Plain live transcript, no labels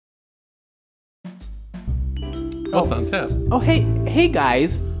What's on tap? Oh, hey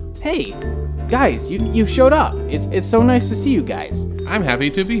guys. Hey, guys, you showed up. It's so nice to see you guys. I'm happy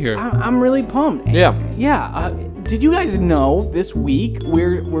to be here. I'm really pumped. Yeah. Yeah. Did you guys know this week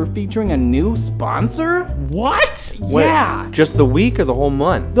we're featuring a new sponsor? What? Wait, Yeah. just the week or the whole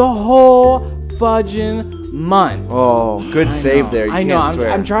month? The whole fudging month. Oh, good save there. You I know. can't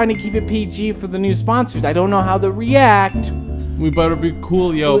swear. I'm trying to keep it PG for the new sponsors. I don't know how they'll react. We better be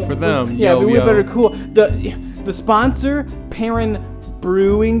cool, for them. Yeah, yo, but we yo. better cool. The sponsor, Perrin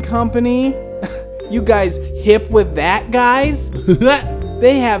Brewing Company. You guys hip with that, guys?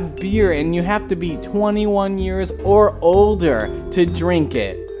 They have beer, and you have to be 21 years or older to drink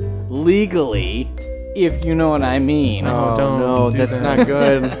it legally, if you know what I mean. Oh, don't no, do that's that. not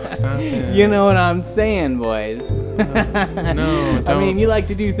good. Stop it. You know what I'm saying, boys. No, don't. I mean, you like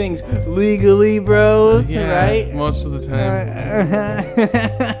to do things legally, bros, Yeah, right? most of the time.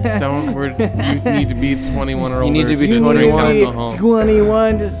 You need to be 21 or older. You need to be drink 21. alcohol.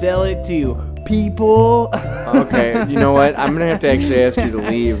 21 to sell it to people. Okay, you know what? I'm going to have to actually ask you to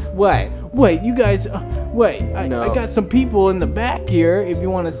leave. Wait, you guys, I No. got some people in the back here. If you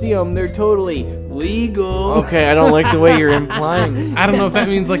want to see them, they're totally legal. Okay, I don't like the way you're implying. I don't know if that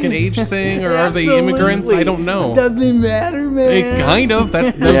means like an age thing or are they immigrants? I don't know. Doesn't matter, man. It kind of.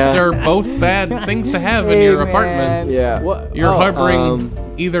 Those Yeah. are both bad things to have in Hey, your man. apartment. Yeah. What? You're oh, harboring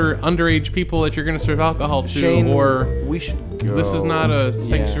either underage people that you're going to serve alcohol to, Shane, or we should go. this is not a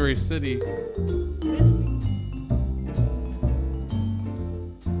sanctuary city.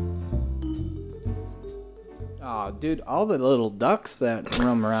 Oh, dude, all the little ducks that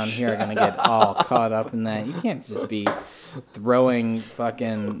roam around here are gonna get all caught up in that. You can't just be throwing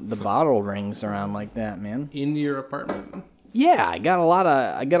fucking the bottle rings around like that, man. In your apartment. Yeah, I got a lot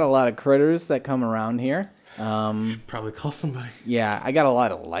of critters that come around here. Probably call somebody. Yeah, I got a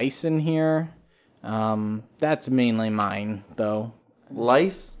lot of lice in here. That's mainly mine, though.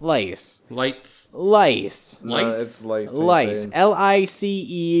 Lice? Lice. Lights. Lice. It's lice. they Lice. say. Lice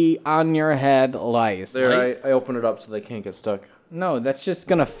on your head, lice. There, Lice? I open it up so they can't get stuck. No, that's just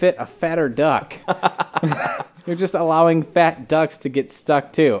gonna fit a fatter duck. You're just allowing fat ducks to get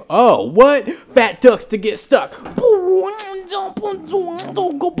stuck too. Oh, what? Fat ducks to get stuck.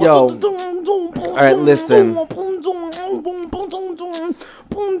 Yo. Alright, listen.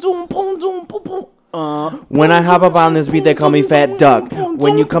 When I hop up on this beat, they call me Fat Duck.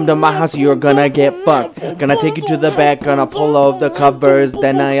 When you come to my house, you're gonna get fucked. Gonna take you to the back, gonna pull off the covers.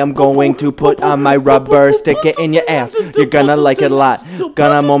 Then I am going to put on my rubber, stick it in your ass. You're gonna like it a lot.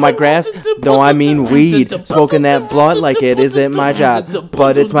 Gonna mow my grass? No, I mean weed. Smoking that blunt like it isn't my job.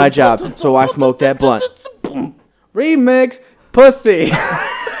 But it's my job, so I smoke that blunt. Remix, pussy.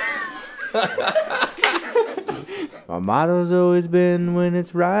 My motto's always been when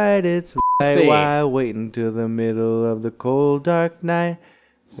it's right, it's right. See. Why wait until the middle of the cold dark night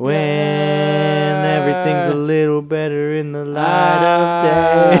when everything's a little better in the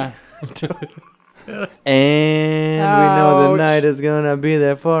light of day? And we know the Ouch. night is gonna be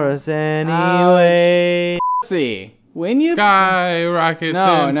there for us anyway. Pussy. When you Sky rockets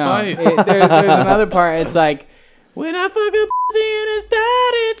no, in no. flight. There's another part. It's like, when I fuck a pussy and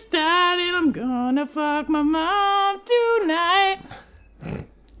it started, I'm gonna fuck my mom tonight.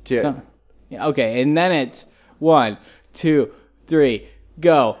 Dude, So, yeah, okay, and then it's 1, 2, 3,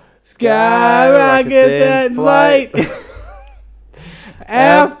 go. Skyrockets in flight.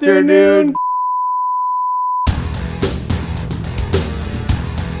 Afternoon.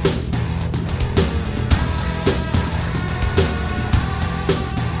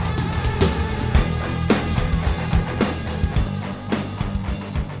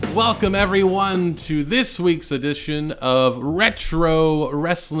 Welcome, everyone, to this week's edition of Retro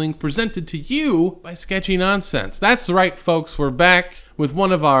Wrestling, presented to you by Sketchy Nonsense. That's right, folks. We're back with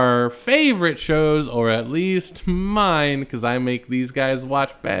one of our favorite shows, or at least mine, because I make these guys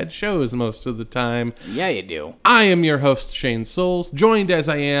watch bad shows most of the time. Yeah, you do. I am your host, Shane Souls, joined as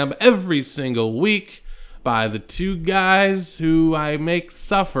I am every single week by the two guys who I make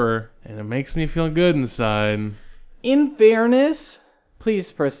suffer, and it makes me feel good inside. In fairness,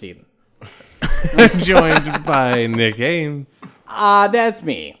 please proceed. Joined by Nick Haynes That's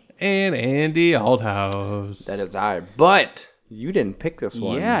me. and Andy Althouse. that is I. But you didn't pick this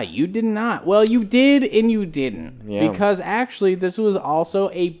one. Yeah, you did not. Well, you did and you didn't. Yeah. Because actually, this was also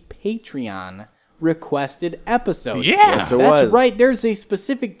a Patreon requested episode. Yeah. Yes, it That's was. right. There's a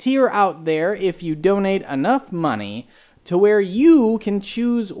specific tier out there if you donate enough money to where you can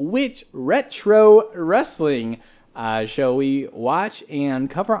choose which retro wrestling show we watch and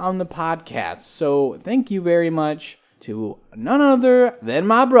cover on the podcast. So thank you very much to none other than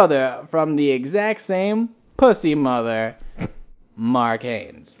my brother from the exact same pussy mother, Mark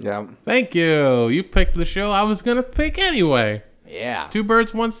Haynes. Yeah. Thank you. You picked the show I was going to pick anyway. Yeah. 2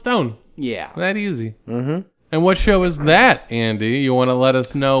 birds, 1 stone. Yeah. That easy. Mm-hmm. And what show is that, Andy? You want to let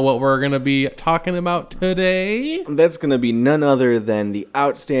us know what we're going to be talking about today? That's going to be none other than the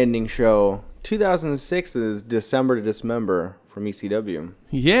outstanding show 2006's December to Dismember from ECW.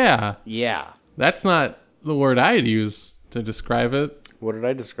 Yeah. Yeah. That's not the word I'd use to describe it. What did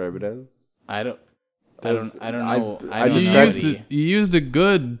I describe it as? I don't know. I don't described know You used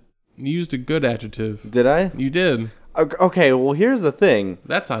a good adjective. Did I? You did. Okay, well, here's the thing.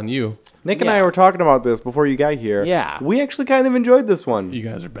 That's on you. Nick and I Yeah. were talking about this before you got here. Yeah. We actually kind of enjoyed this one. You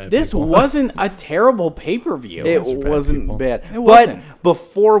guys are bad This people. wasn't a terrible pay-per-view. It are bad wasn't people. bad. It wasn't. But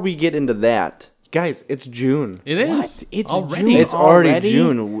before we get into that, guys, it's June. It is. What? It's already. June It's already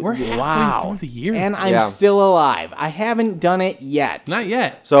June. We're halfway Wow. through the year. And I'm Yeah. still alive. I haven't done it yet. Not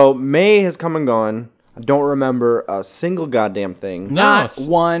yet. So May has come and gone. I don't remember a single goddamn thing. No. Not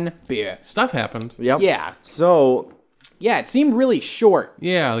one beer. Stuff happened. Yep. Yeah. So, Yeah, it seemed really short.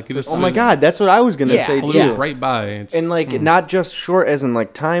 Yeah, like it just oh my God, that's what I was gonna Yeah, say flew too. yeah. right by. It's, And like not just short as in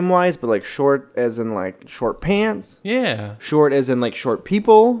like time wise, but like short as in like short pants, yeah, short as in like short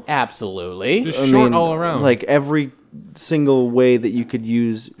people. Absolutely. just I short mean, all around. Like every single way that you could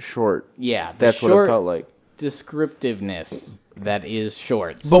use short. Yeah. The That's what short it felt like. descriptiveness that is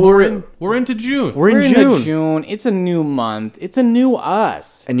shorts. but we're into June. We're in into June. June. It's a new month. It's a new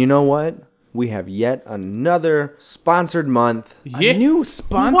us. And you know what? We have yet another sponsored month. Yeah. A new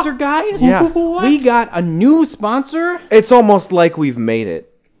sponsor, guys? Yeah. We got a new sponsor? It's almost like we've made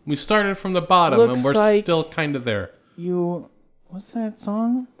it. We started from the bottom Looks and we're like- still kind of there. What's that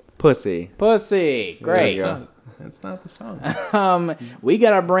song? Pussy. Pussy. Great. There you go. That's not the song. We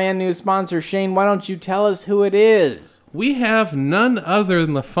got a brand new sponsor. Shane, why don't you tell us who it is? We have none other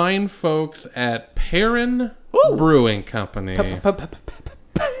than the fine folks at Perrin Brewing Company.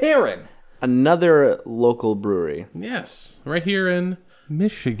 Perrin. Another local brewery. Yes, right here in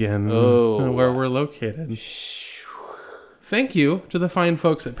Michigan, Oh. where we're located. Thank you to the fine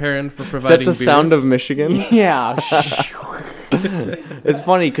folks at Perrin for Is that providing the sound beers. of Michigan? Yeah. It's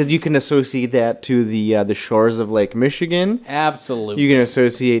funny because you can associate that to the shores of Lake Michigan. Absolutely. You can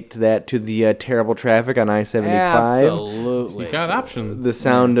associate that to the terrible traffic on I-75. Absolutely. You got options. The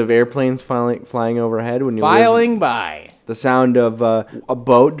sound of airplanes flying overhead when you live. Filing by. The sound of a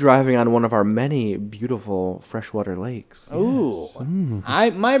boat driving on one of our many beautiful freshwater lakes. Ooh.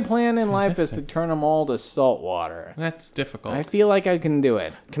 My plan in life is to turn them all to salt water. That's difficult. I feel like I can do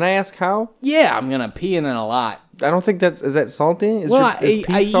it. Can I ask how? Yeah, I'm gonna pee in it a lot. I don't think is that salty? Is Well, is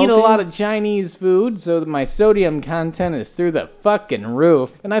pee I eat salty? a lot of Chinese food, so that my sodium content is through the fucking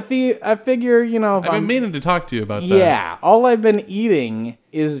roof. And I figure, you know, if I've been I'm, meaning to talk to you about that. yeah, all I've been eating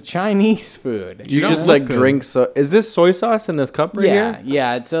is Chinese food. You don't just look like good. drink. Is this soy sauce in this cup right Yeah, here?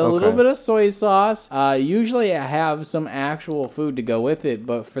 yeah, it's a little Okay. bit of soy sauce. Usually I have some actual food to go with it,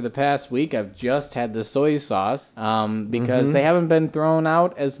 but for the past week I've just had the soy sauce because they haven't been thrown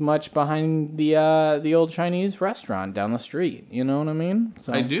out as much behind the old Chinese restaurant down the street. You know what I mean?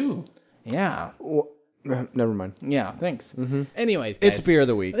 So I do. Yeah, Never mind. yeah. Thanks. Anyways, guys, It's beer of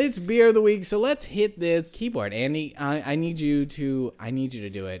the week. It's beer of the week. So let's hit this keyboard, Andy. I need you to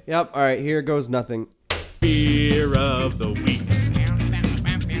do it. Yep. All right. Here goes nothing. Beer of the week.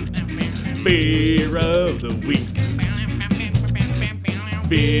 Beer of the week.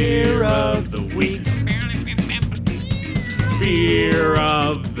 Beer of the week. Beer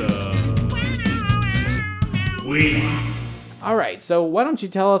of the week. All right. So why don't you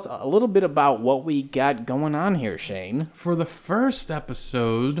tell us a little bit about what we got going on here, Shane? For the first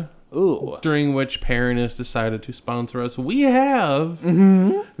episode, Ooh. during which Perrin has decided to sponsor us, we have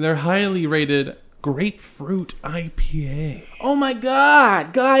their highly rated Grapefruit IPA. Oh my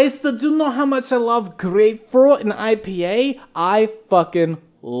god, guys, do you know how much I love grapefruit and IPA? I fucking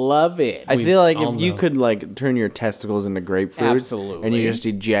love it. I feel like all if you know. could like turn your testicles into grapefruit, Absolutely. and you just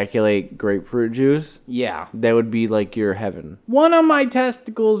ejaculate grapefruit juice, Yeah. that would be like your heaven One of my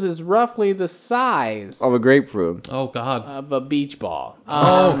testicles is roughly the size of a grapefruit. Oh, God. of a beach ball.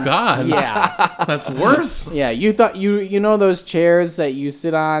 Oh, God. Yeah. That's worse. Yeah, you thought you know those chairs that you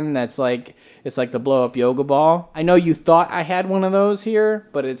sit on that's like it's like the blow up yoga ball? I know you thought I had one of those here,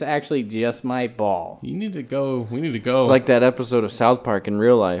 but it's actually just my ball. You need to go. We need to go. It's like that episode of South Park in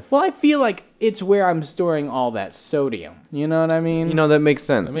real life. Well, I feel like it's where I'm storing all that sodium. You know what I mean? You know that makes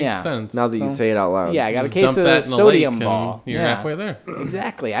sense. That makes yeah. sense. now that you say it out loud. Yeah, I got a Just case dump of that the in a sodium lake ball. and you're Yeah. halfway there.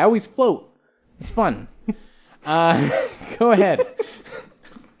 Exactly. I always float. It's fun. Go ahead.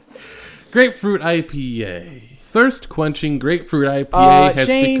 Grapefruit IPA. thirst-quenching grapefruit IPA has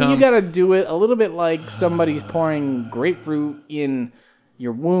Shane, become... you gotta do it a little bit like somebody's pouring grapefruit in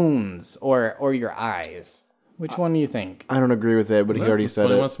your wounds or your eyes. Which one do you think? I don't agree with it, but he already That's said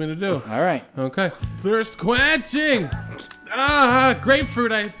what it. he wants me to do. All right. Okay. Thirst quenching!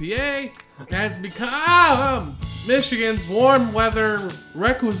 Grapefruit IPA has become Michigan's warm weather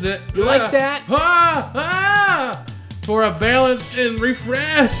requisite. You like that? For a balanced and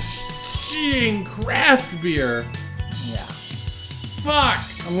refreshing craft beer. Yeah. Fuck!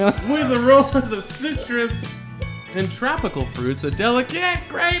 I'm gonna. With aromas of citrus and tropical fruits, a delicate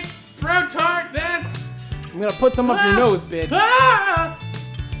grapefruit tartness. I'm gonna put some up your nose, bitch. Ah!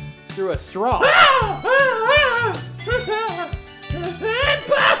 Through a straw.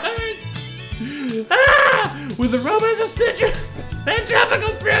 With aromas of citrus and tropical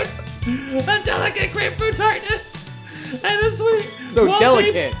fruits, a delicate grapefruit tartness, and a sweet, So malty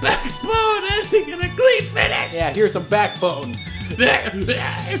delicate. backbone ending in a clean finish. Yeah, here's some backbone.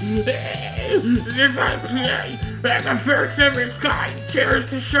 I'm a first of its kind. Cherish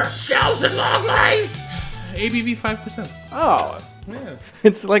the short shells and long life. ABV 5%. Oh, Yeah.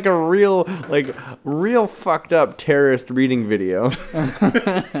 It's like a real fucked up terrorist reading video.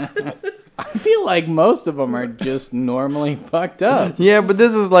 I feel like most of them are just normally fucked up. Yeah, but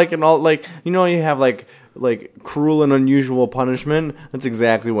this is like an all like you have like cruel and unusual punishment. That's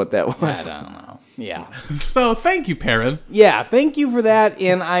exactly what that I was. don't know. Yeah. So thank you, Perrin. Yeah, thank you for that.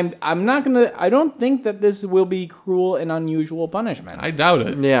 And I'm not gonna. I don't think that this will be cruel and unusual punishment. I doubt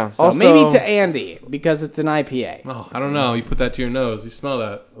it. Yeah. So maybe to Andy because it's an IPA. Oh, I don't know. You put that to your nose. You smell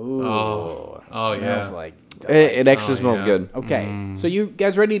that. Ooh, Oh, smells yeah. like. it actually Oh, smells yeah. good. Okay, so you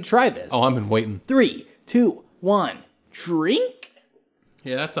guys ready to try this? Oh, I've been waiting. 3, 2, 1, drink.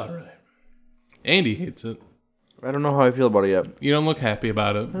 Yeah, that's all right. Andy hates it. I don't know how I feel about it yet. You don't look happy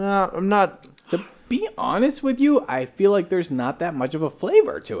about it. I'm not. To be honest with you, I feel like there's not that much of a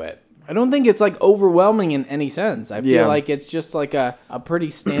flavor to it. I don't think it's like overwhelming in any sense. I feel Yeah. like it's just like a pretty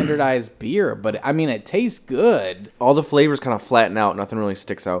standardized beer, but I mean, it tastes good. All the flavors kind of flatten out. Nothing really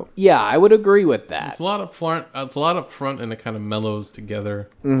sticks out. Yeah, I would agree with that. It's a lot up front. It's a lot up front, and it kind of mellows together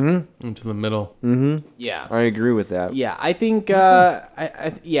into the middle. Yeah. I agree with that. Yeah, I think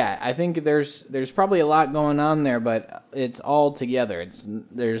I think there's probably a lot going on there, but it's all together.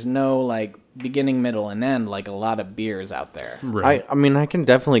 There's no like beginning, middle, and end like a lot of beers out there. Right. I mean, I can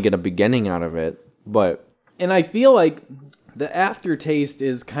definitely get a beginning out of it, but And I feel like the aftertaste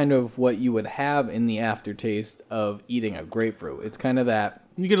is kind of what you would have in the aftertaste of eating a grapefruit. It's kind of that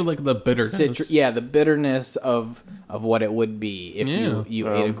You get like the bitterness. the bitterness of what it would be if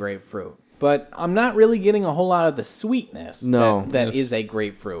you ate a grapefruit. But I'm not really getting a whole lot of the sweetness No. that Yes. is a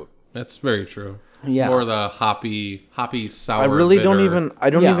grapefruit. That's very true. It's Yeah. more the hoppy sour. I really bitter. I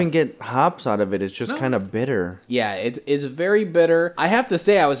don't Yeah. even get hops out of it. It's just kind of bitter. Yeah, it is very bitter. I have to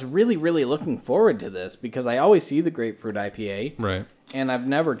say I was really, really looking forward to this because I always see the grapefruit IPA Right. and I've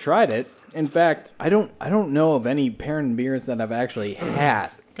never tried it. In fact, I don't know of any Perrin beers that I've actually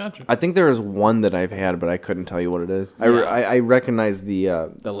had. Gotcha. I think there is one that I've had, but I couldn't tell you what it is. I recognize the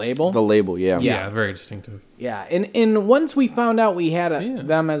The label? label. Yeah. Yeah, very distinctive. Yeah, and once we found out we had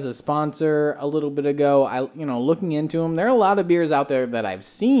them as a sponsor a little bit ago, looking into them, there are a lot of beers out there that I've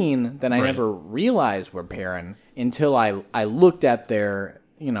seen that I Right. never realized were Perrin until I looked at their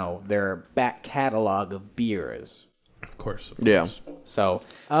back catalog of beers. Of course. Yeah. So,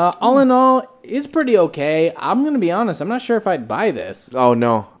 all in all, it's pretty okay. I'm going to be honest, I'm not sure if I'd buy this. Oh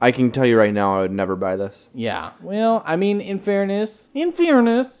no, I can tell you right now, I would never buy this. Yeah, well, I mean, in fairness,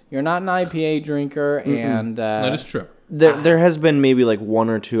 you're not an IPA drinker, and That is true. There has been maybe like one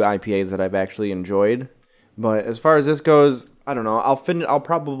or two IPAs that I've actually enjoyed, but as far as this goes, I don't know. I'll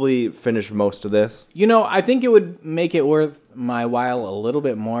probably finish most of this. I think it would make it worth my while a little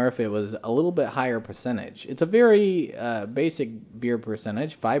bit more if it was a little bit higher percentage. It's a very basic beer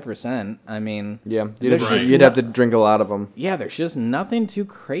percentage, 5%. I mean, Yeah, There's just you'd have to drink a lot of them. yeah, there's just nothing too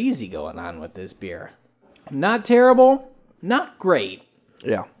crazy going on with this beer. Not terrible, not great.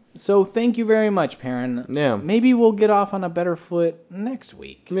 Yeah. So thank you very much, Perrin. Yeah. Maybe we'll get off on a better foot next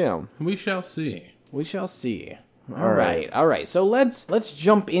week. Yeah. We shall see. We shall see. All right. So let's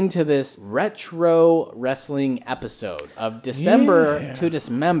jump into this retro wrestling episally of December to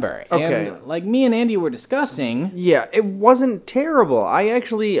Dismember. Okay. And like me and Andy were discussing, Yeah, it wasn't terrible. I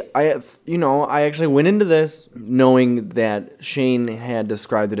actually went into this knowing that Shane had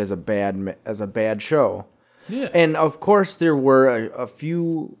described it as a bad show. Yeah. And of course there were a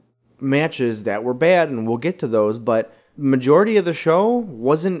few matches that were bad, and we'll get to those, but majority of the show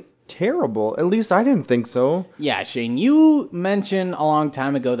wasn't terrible. At least I didn't think so. Yeah, Shane, you mentioned a long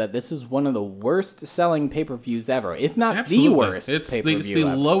time ago that this is one of the worst selling pay-per-views ever, if not Absolutely. the worst It's pay-per-view the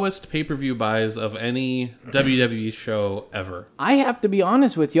ever. lowest pay-per-view buys of any WWE show ever. I have to be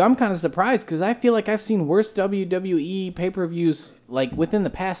honest with you, I'm kind of surprised because I feel like I've seen worse WWE pay-per-views like within the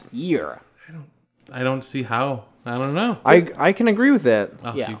past year. I don't see how. I don't know. I can agree with that.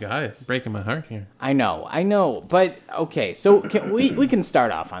 Oh, Yeah. you guys, breaking my heart here. I know, but okay, so we can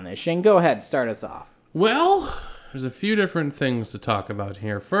start off on this. Shane, go ahead, start us off. Well, there's a few different things to talk about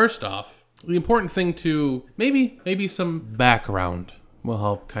here. First off, the important thing to maybe some background will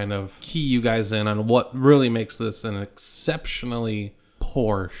help kind of key you guys in on what really makes this an exceptionally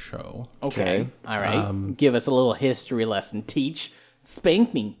poor show. Okay. All right. Give us a little history lesson. Teach.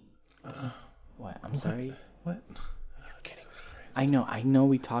 Spank me. What? I'm sorry. What? I know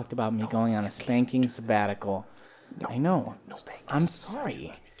we talked about me going on a spanking sabbatical. I know. I'm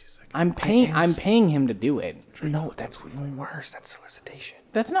sorry. I'm paying him to do it. No, that's even worse. That's solicitation.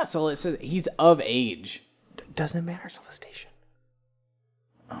 That's not solicit. He's of age. Doesn't matter, solicitation.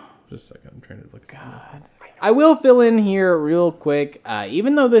 Just a second, I'm trying to look. God. I will fill in here real quick.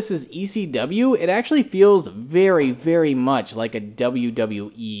 Even though this is ECW, it actually feels very, very much like a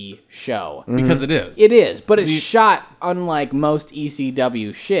WWE show. Because it is. It is, but it's shot unlike most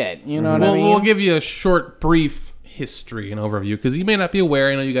ECW shit. You know what I mean? We'll give you a short, brief history and overview because you may not be aware.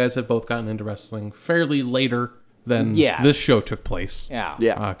 I know you guys have both gotten into wrestling fairly later than this show took place.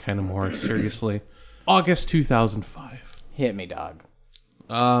 Yeah. Kind of more seriously. August 2005. Hit me, dog.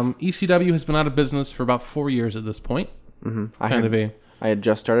 ECW has been out of business for about 4 years at this point. I had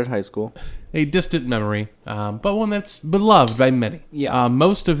just started high school. A distant memory, but one that's beloved by many. Yeah.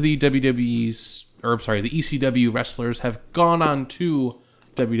 Most of the the ECW wrestlers have gone on to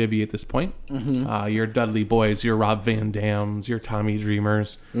WWE at this point. Your Dudley Boys, your Rob Van Dams, your Tommy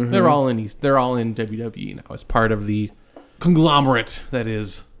Dreamers, they're all in WWE now as part of the conglomerate that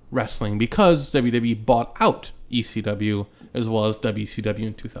is wrestling because WWE bought out ECW as well as WCW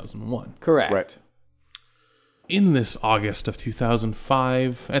in 2001. Correct. Right. In this August of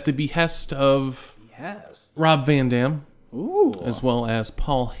 2005, at the behest of Yes. Rob Van Dam, Ooh. as well as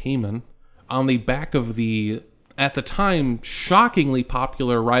Paul Heyman, on the back of the, at the time, shockingly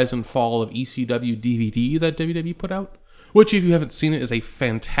popular Rise and Fall of ECW DVD that WWE put out, which, if you haven't seen it, is a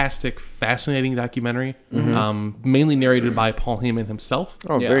fantastic, fascinating documentary, mainly narrated by Paul Heyman himself.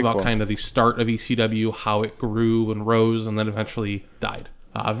 Oh, very about cool. kind of the start of ECW, how it grew and rose, and then eventually died.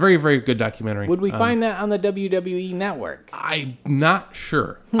 Very, very good documentary. Would we find that on the WWE network? I'm not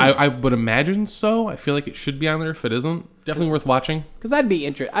sure. I would imagine so. I feel like it should be on there if it isn't. Definitely worth watching. Because that'd be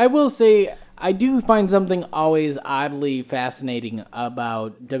interesting. I will say, I do find something always oddly fascinating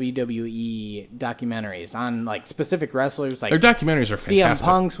about WWE documentaries on like specific wrestlers. Like Their documentaries are CM fantastic.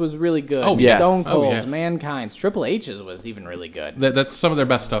 Punk's was really good. Oh, yes. Stone Oh, Cold's, yeah. Mankind's, Triple H's was even really good. That's some of their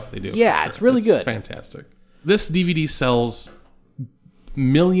best stuff they do. Yeah, for it's really good. Fantastic. This DVD sells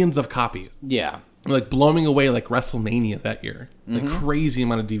millions of copies. Yeah. Like blowing away like WrestleMania that year. Like crazy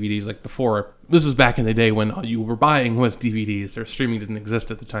amount of DVDs. Like before, this was back in the day when all you were buying was DVDs. Or streaming didn't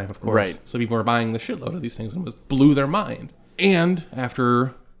exist at the time, of course. Right. So people were buying the shitload of these things and it blew their mind. And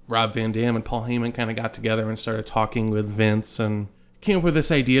after Rob Van Dam and Paul Heyman kind of got together and started talking with Vince and came up with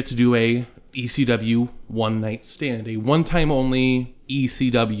this idea to do a ECW one night stand, a one time only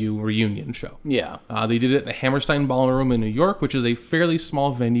ECW reunion show. Yeah. They did it at the Hammerstein Ballroom in New York, which is a fairly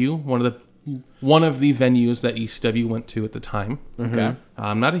small venue, one of the venues that ECW went to at the time. Okay.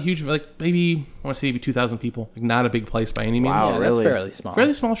 Not a huge, like maybe I want to say maybe 2,000 people. Like not a big place by any means. Wow. Yeah, really? that's fairly small.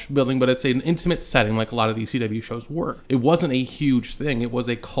 Fairly small building, but it's an intimate setting, like a lot of the ECW shows were. It wasn't a huge thing. It was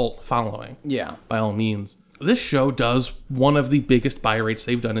a cult following. Yeah. By all means. This show does one of the biggest buy rates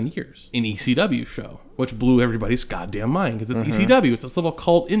they've done in years. An ECW show, which blew everybody's goddamn mind because it's ECW. It's this little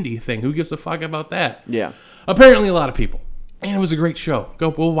cult indie thing. Who gives a fuck about that? Yeah. Apparently a lot of people. And it was a great show.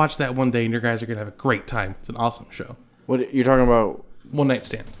 We'll watch that one day and your guys are going to have a great time. It's an awesome show. What you're talking about? One night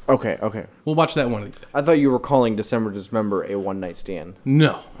stand. Okay. We'll watch that one of these days. I thought you were calling December Dismember a one night stand.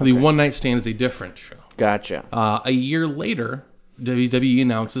 No, the one night stand is a different show. Gotcha. A year later, WWE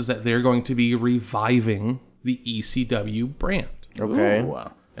announces that they're going to be reviving the ECW brand. Okay. Ooh.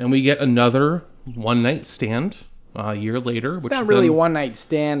 And we get another one night stand a year later. Which It's not is really then- one night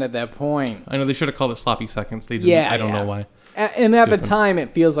stand at that point. I know they should have called it Sloppy Seconds. They didn't. Yeah. I don't know why. And at the Stupid. time,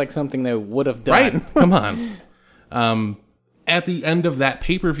 it feels like something they would have done. Right? Come on. At the end of that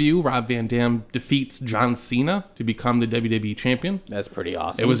pay-per-view, Rob Van Dam defeats John Cena to become the WWE champion. That's pretty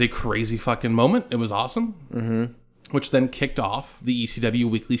awesome. It was a crazy fucking moment. It was awesome. Mm-hmm. Which then kicked off the ECW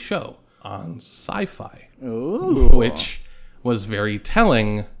weekly show on Sci-Fi. Ooh. Which was very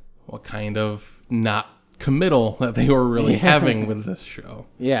telling what kind of not committal that they were really having with this show.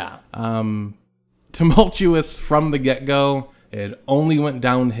 Yeah. Tumultuous from the get-go. It only went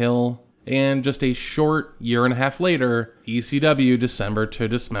downhill, and just a short year and a half later, ECW December to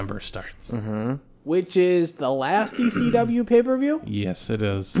Dismember starts. Which is the last ECW pay-per-view? Yes, it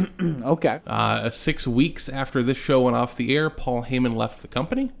is. Okay. 6 weeks after this show went off the air, Paul Heyman left the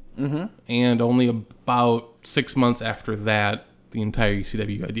company. And only about 6 months after that, the entire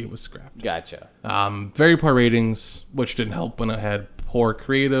ECW idea was scrapped. Gotcha. Very poor ratings, which didn't help when it had poor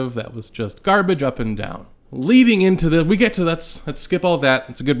creative. That was just garbage up and down. Leading into the, we get to, let's skip all that.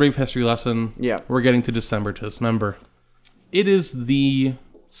 It's a good brief history lesson. Yeah. We're getting to December to Dismember. It is the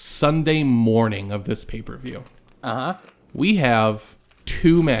Sunday morning of this pay-per-view. Uh-huh. We have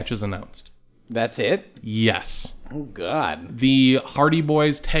 2 matches announced. That's it? Yes. Oh, God. The Hardy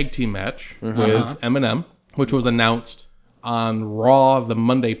Boys tag team match with Eminem, which was announced on Raw the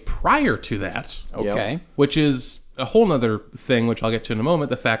Monday prior to that, Okay. which is a whole nother thing, which I'll get to in a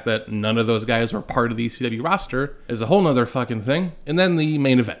moment. The fact that none of those guys were part of the ECW roster is a whole nother fucking thing. And then the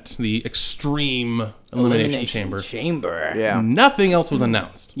main event, the Extreme Elimination Chamber. Yeah. Nothing else was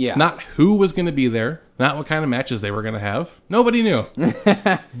announced. Yeah. Not who was going to be there, not what kind of matches they were going to have. Nobody knew.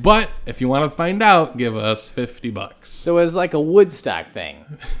 But if you want to find out, give us $50. So it was like a Woodstock thing.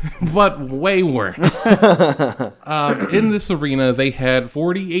 But way worse. In this arena, they had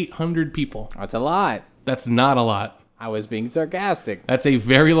 4,800 people. That's a lot. That's not a lot. I was being sarcastic. That's a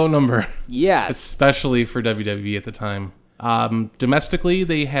very low number, Yes. especially for WWE at the time. Domestically,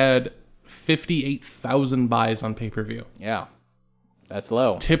 they had 58,000 buys on pay-per-view. Yeah. That's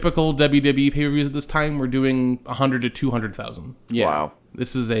low. Typical WWE pay-per-views at this time were doing 100 to 200,000. Yeah. Wow.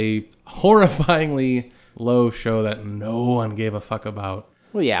 This is a horrifyingly low show that no one gave a fuck about.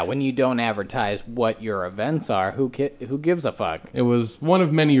 Well, yeah, when you don't advertise what your events are, who gives a fuck? It was one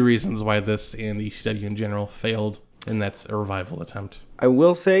of many reasons why this and the ECW in general failed, and that's a revival attempt. I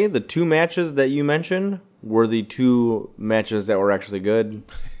will say the 2 matches that you mentioned were the 2 matches that were actually good.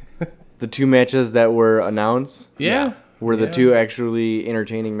 The 2 matches that were announced Yeah. were the 2 actually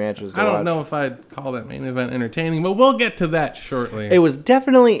entertaining matches to I don't watch. know if I'd call that main event entertaining, but we'll get to that shortly. It was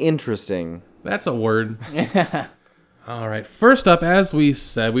definitely interesting. That's a word. All right. First up, as we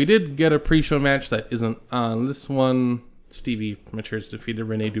said, we did get a pre-show match that isn't on this one. Stevie Richards defeated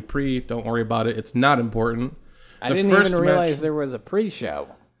Rene Dupree. Don't worry about it. It's not important. I The didn't first even realize match- there was a pre-show.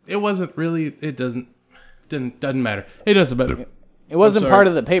 It wasn't really. It doesn't matter. It doesn't matter. It wasn't sorry. part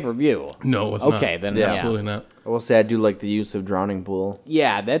of the pay-per-view. No, it was not. Okay, then Yeah. Absolutely not. I will say I do like the use of Drowning Pool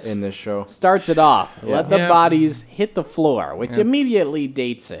Yeah, that's in this show. starts it off. Let the Yeah. bodies hit the floor, which immediately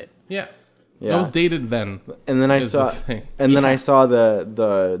dates it. Yeah. Yeah. That was dated then. And then I is saw the thing.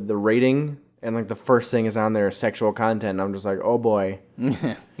 the rating, and like the first thing is on there, sexual content. And I'm just like, oh boy,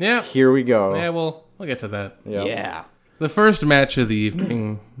 Yeah. here we go. Yeah, we'll get to that. Yep. Yeah. The first match of the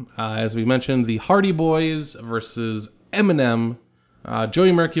evening, as we mentioned, the Hardy Boys versus Eminem,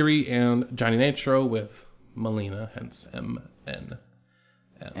 Joey Mercury, and Johnny Nitro with Melina, hence MN.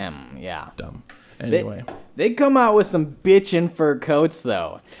 Yeah. Dumb. Anyway, They come out with some bitchin' fur coats,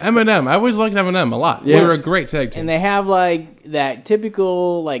 though. Eminem. I always liked Eminem a lot. Yeah. They were a great tag team. And they have, like, that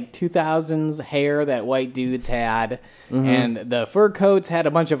typical, like, 2000s hair that white dudes had. And the fur coats had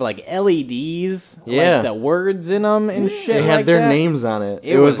a bunch of, like, LEDs. Yeah. Like, the words in them and shit They had like their that. names on it.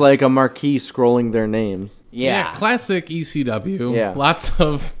 It It was was- like a marquee scrolling their names. Yeah. Classic ECW. Yeah. Lots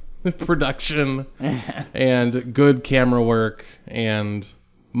of production and good camera work and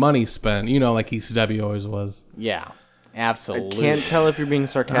money spent. You know, like ECW always was. Yeah. Absolutely. Can't tell if you're being I'm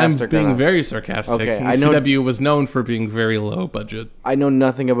sarcastic or being not. very sarcastic. Okay, I know- ECW was known for being very low budget. I know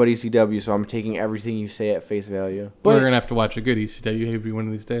nothing about ECW, so I'm taking everything you say at face value. But- We're gonna have to watch a good ECW maybe one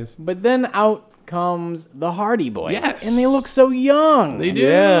of these days. But then out comes the Hardy Boys. Yes. And they look so young. They do.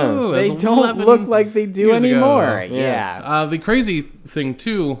 Yeah. They That's don't 11 look like they do years ago. anymore. Yeah. Yeah. The crazy thing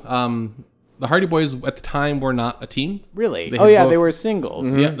too, the Hardy Boys at the time were not a team. Really? They Oh, had yeah, they both- were singles.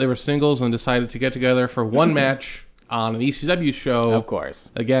 Yeah, they were singles and decided to get together for one match on an ECW show. Of course.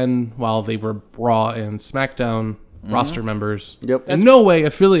 Again, while they were Raw and SmackDown roster members. Yep. In no way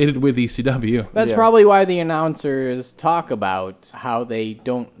affiliated with ECW. That's Yeah. probably why the announcers talk about how they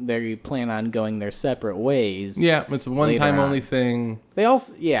plan on going their separate ways. Yeah, it's a one-time Later on. only thing. They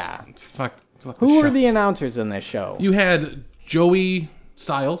also, yeah. Fuck Who were show. the announcers in this show? You had Joey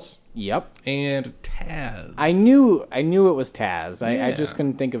Styles Yep. and Taz. I knew it was Taz. I Yeah. just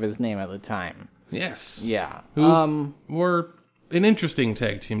couldn't think of his name at the time. Yes. Yeah. Who were an interesting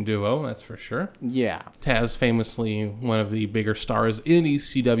tag team duo, that's for sure. Yeah. Taz, famously one of the bigger stars in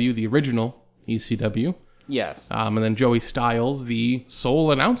ECW, the original ECW. Yes. And then Joey Styles, the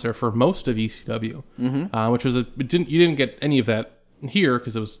sole announcer for most of ECW, which was you didn't get any of that here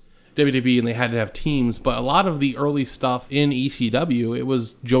because it was WWE and they had to have teams. But a lot of the early stuff in ECW, it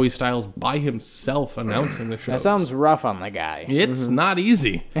was Joey Styles by himself announcing the show. That sounds rough on the guy. It's not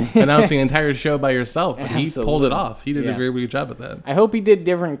easy announcing an entire show by yourself, but he pulled it Absolutely. off. He did a very good job at that. I hope he did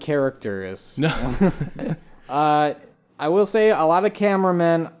different characters. No, I will say a lot of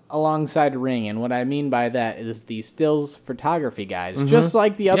cameramen alongside ring, and what I mean by that is the stills photography guys, just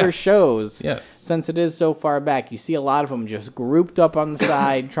like the other Yes. shows. Yes. Since it is so far back, you see a lot of them just grouped up on the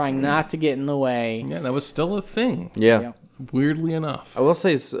side, trying not to get in the way. yeah, that was still a thing. Yeah. Weirdly enough. I will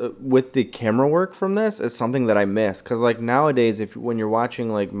say with the camera work from this is something that I miss because like nowadays when you're watching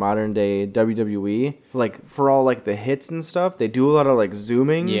like modern day WWE, like for all like the hits and stuff, they do a lot of like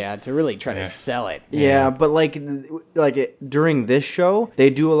zooming. Yeah, to really try to sell it. Yeah, but during this show,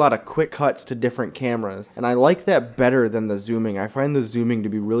 they do a lot of quick cuts to different cameras, and I like that better than the zooming. I find the zooming to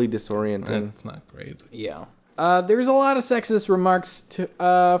be really disorienting. It's not great. Yeah. There's a lot of sexist remarks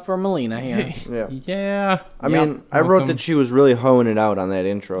for Melina here. Yeah. Yeah. I mean, I wrote that she was really hoeing it out on that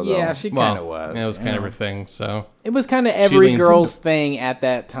intro, though. Yeah, she Well, kind of was. yeah, it was kind of her thing, so. It was kind of every leans girl's into- thing at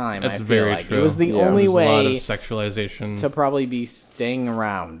that time. That's I feel very like true. it was the Yeah. only There's a lot of way sexualization. to probably be staying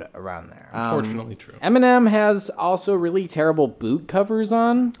around there. Unfortunately true. Eminem has also really terrible boot covers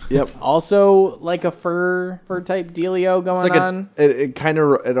on. Yep. Also, like a fur type dealio going It's like on. it kind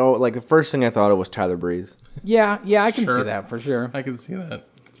of like the first thing I thought of was Tyler Breeze. Yeah, I can Sure. see that for sure. I can see that.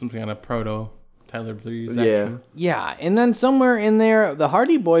 Some kind of proto Tyler Breeze Yeah. action. Yeah, and then somewhere in there, the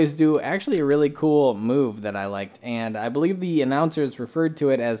Hardy Boys do actually a really cool move that I liked, and I believe the announcers referred to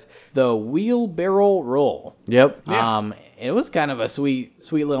it as the wheelbarrow roll. Yep. It was kind of a sweet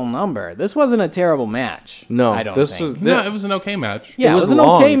little number. This wasn't a terrible match. No, I don't this think. was No, it was an okay match. Yeah, it was an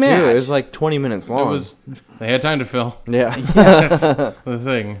long, okay too. match. It was like 20 minutes long. It was. They had time to fill. Yeah. The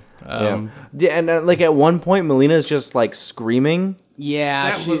thing. Yeah, and like at one point, Melina's just like screaming,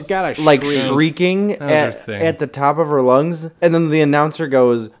 Yeah, That she's was- got a like shriek. shrieking was her thing. at the top of her lungs, and then the announcer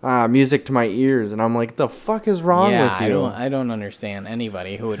goes, "Music to my ears," and I'm like, "The fuck is wrong Yeah, with you?" I don't understand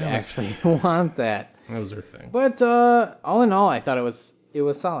anybody who would actually want that. That was her thing. But all in all, I thought it was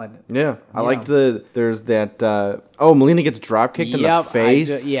solid. Yeah, I liked there's that. Melina gets drop kicked in the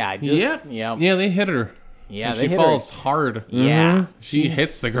face. Yeah, Yeah, they hit her. Yeah, And they she hit falls her. hard. Yeah. She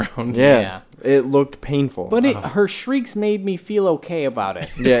hits the ground. Yeah, it looked painful. But her shrieks made me feel okay about it.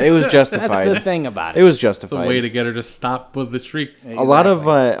 yeah, it was That's justified. the thing about It it. was It's a justified. way to get her to stop with the shriek. A lot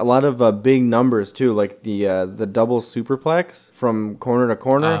of big numbers too, like the double superplex from corner to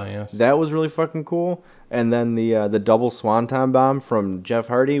corner. Ah, yes. That was really fucking cool. And then the double swanton bomb from Jeff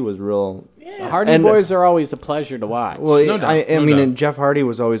Hardy was real. The Hardy And- Boys are always a pleasure to watch. Well, No doubt, I no mean, doubt. and Jeff Hardy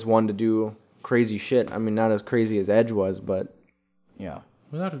was always one to do crazy shit. I mean, not as crazy as Edge was, but yeah.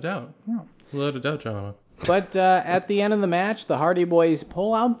 Without a doubt. Without a doubt, John. But at the end of the match, the Hardy Boys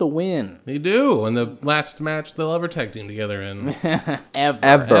pull out the win. They do. In the last match they'll ever tag team together in.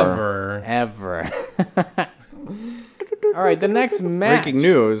 Ever. Ever. All right, the next match. breaking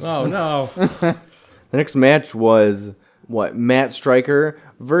news. Oh, no. The next match was Matt Stryker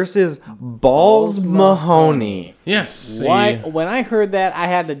versus Balls Mahoney. Yes. see. Why? When I heard that, I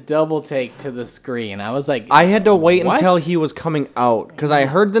had to double take to the screen. I was like, I had to wait What? until he was coming out because I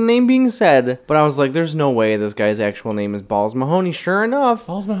heard the name being said, but I was like, "There's no way this guy's actual name is Balls Mahoney." Sure enough,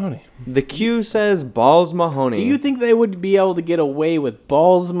 Balls Mahoney. the cue says Balls Mahoney. do you think they would be able to get away with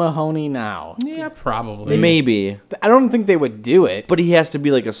Balls Mahoney now? Yeah, probably. Maybe, I don't think they would do it. but he has to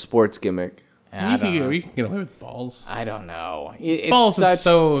be like a sports gimmick. I don't know. You can get away with balls. I don't know. It's Balls such, is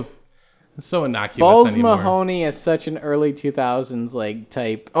so innocuous Balls anymore. Mahoney is such an early 2000s like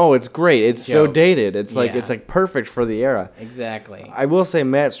type. Oh, it's great. It's so Joke. dated. It's like Yeah. it's like perfect for the era. Exactly. I will say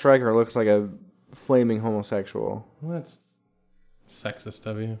Matt Stryker looks like a flaming homosexual. Well, that's sexist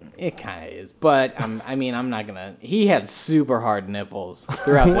of you. It kind of is, but I'm not gonna. He had super hard nipples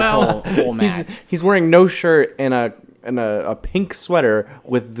throughout this Well, whole match. He's wearing no shirt and a pink sweater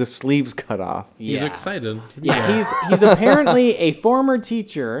with the sleeves cut off. He's Yeah. excited to be Yeah, there. he's apparently a former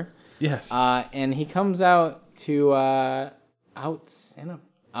teacher, Yes. and he comes out to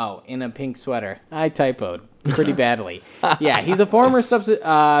in a pink sweater. I typoed pretty badly. Yeah, he's a former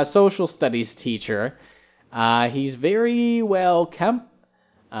social studies teacher. He's very well kept,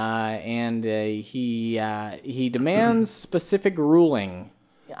 and he demands specific ruling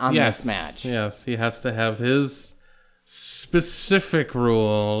on yes. this match. Yes, he has to have his specific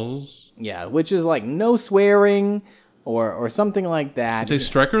rules. Yeah, which is like no swearing, or something like that. It's a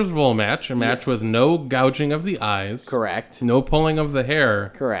striker's roll match, a match with no gouging of the eyes. Correct. No pulling of the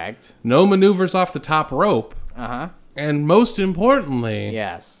hair. Correct. No maneuvers off the top rope. Uh-huh. And most importantly,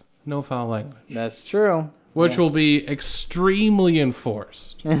 Yes. no foul language. That's true. Which will be extremely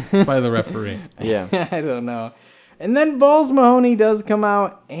enforced by the referee. Yeah. I don't know. And then Balls Mahoney does come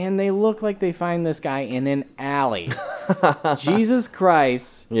out, and they look like they find this guy in an alley. Jesus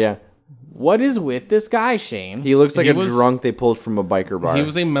Christ. Yeah. What is with this guy, Shane? He looks like He a was- drunk they pulled from a biker bar. He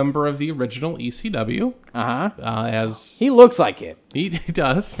was a member of the original ECW, Uh-huh. as He looks like it. he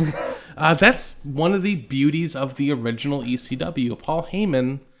does. That's one of the beauties of the original ECW. Paul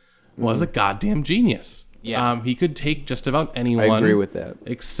Heyman was a goddamn genius. Yeah. He could take just about anyone. I agree with that.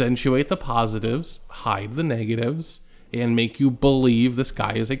 Accentuate the positives, hide the negatives, and make you believe this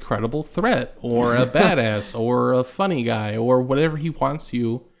guy is a credible threat or a badass or a funny guy or whatever he wants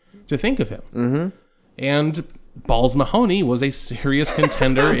you to think of him. Mm-hmm. And Balls Mahoney was a serious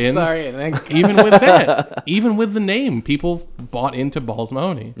contender in. Sorry. Even with that, even with the name, people bought into Balls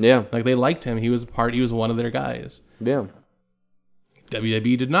Mahoney. Yeah. Like they liked him. He was one of their guys. Yeah.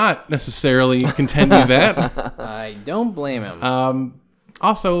 WWE did not necessarily continue that. I don't blame him.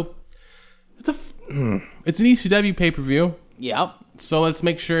 Also, it's an ECW pay-per-view, Yep. so let's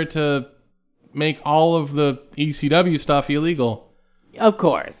make sure to make all of the ECW stuff illegal. Of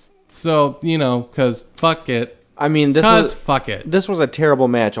course. So, because fuck it. I mean, Fuck it. this was a terrible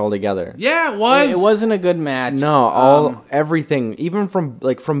match altogether. Yeah, it was. It wasn't a good match. No, everything, even from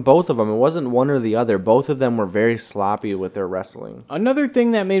both of them, it wasn't one or the other. Both of them were very sloppy with their wrestling. Another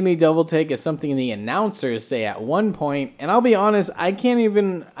thing that made me double take is something the announcers say at one point, and I'll be honest, I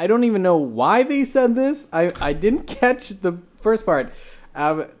don't even know why they said this. I didn't catch the first part.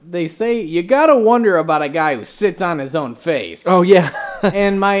 They say, you gotta wonder about a guy who sits on his own face. Oh yeah,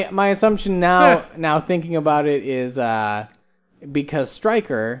 And my assumption now thinking about it is because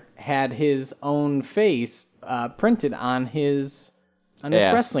Stryker had his own face printed on his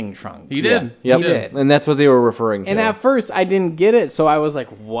Yes. wrestling trunks. He did. yep, He did. and that's what they were referring to. And at first I didn't get it, so I was like,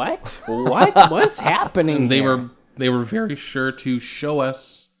 "What? What's happening?" And they here? were very sure to show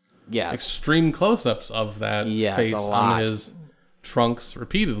us yes, extreme close-ups of that Yes, face a on lot. his trunks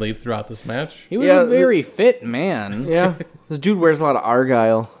repeatedly throughout this match. he was Yeah, a very fit man. yeah, this dude wears a lot of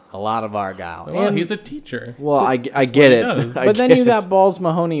Argyle. A lot of Argyle. Well, And- he's a teacher. Well, I get what he it. does. I but then get you it. got Balls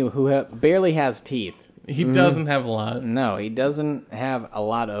Mahoney, who barely has teeth. He doesn't have a lot. No, he doesn't have a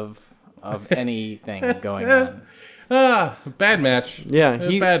lot of anything going on. Bad match. Yeah,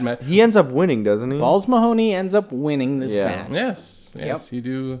 Bad match. he ends up winning, doesn't he? Balls Mahoney ends up winning this Yeah. match. Yes, Yep. you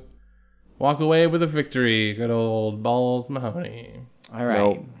do walk away with a victory. Good old Balls Mahoney. All right.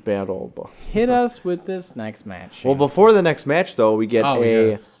 No, bad old boss. Hit us with this next match. Well, Shane. before the next match, though, we get Oh,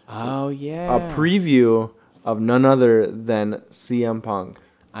 a yes. Oh, yeah. preview of none other than CM Punk.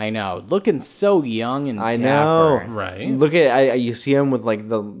 I know. Looking so young and I dapper. know. Right. Look at you see him with like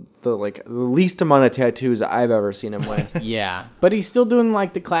the least amount of tattoos I've ever seen him with. Yeah. But he's still doing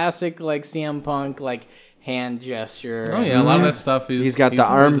like the classic like CM Punk like hand gesture. Oh yeah, a lot of that stuff is. He's got the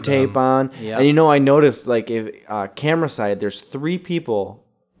arm tape on, Yep. and I noticed like if camera side, there's 3 people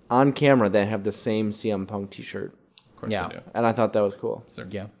on camera that have the same CM Punk T-shirt, Of course Yeah. they do. and I thought that was cool. They're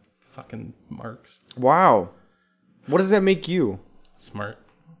Yeah. fucking marks. Wow, what does that make you, Smart.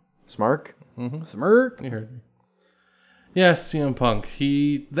 Smark? Smirk. You heard me. Yes, CM Punk.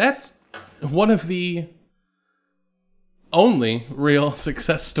 That's one of the only real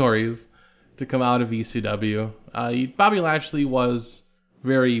success stories to come out of ECW. Bobby Lashley was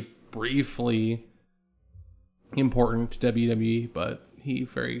very briefly important to WWE, but he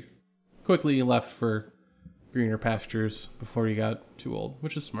very quickly left for greener pastures before he got too old,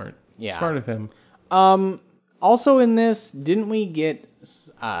 which is smart. Yeah. Smart of him. Also in this, didn't we get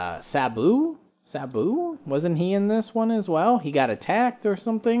Sabu? Sabu? Wasn't he in this one as well? He got attacked or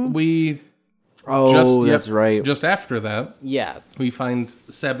something? Oh, that's right. Just after that, Yes. we find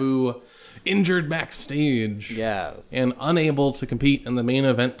Sabu injured backstage. Yes. And unable to compete in the main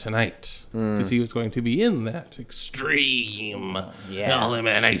event tonight because he was going to be in that extreme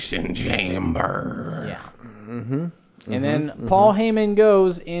elimination chamber. Yeah. And then Paul Heyman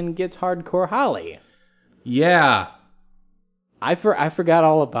goes and gets Hardcore Holly. Yeah, I forgot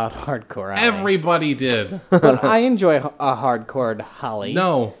all about Hardcore Holly. everybody did. But I enjoy a Hardcore Holly.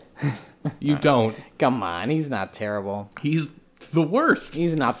 No, you don't. Come on, he's not terrible. He's the worst.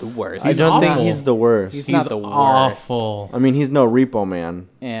 He's not the worst. I don't think awful. he's the worst. He's He's not the worst. awful. I mean, he's no Repo Man.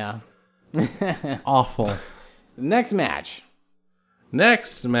 Yeah. Awful. The next match.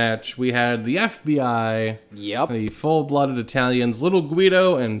 Next match, we had the FBI, Yep. the full-blooded Italians, Little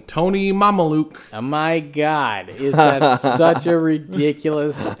Guido and Tony Mamaluke. Oh my God, is that such a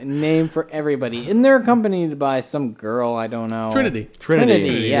ridiculous name for everybody? And they're accompanied by some girl, I don't know. Trinity.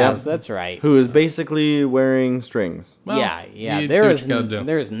 Trinity, yes, yep. that's right. Who is basically wearing strings. Well, yeah. you There do what is you gotta do.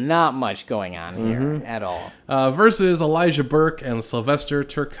 there is not much going on here at all. Versus Elijah Burke and Sylvester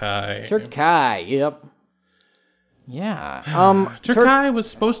Turkai. Turkai, yep. Yeah. Turkai was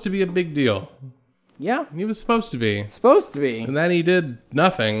supposed to be a big deal. Yeah, He was supposed to be. supposed to be. And then he did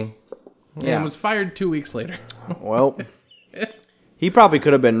nothing. Yeah. And was fired 2 weeks later. Well, he probably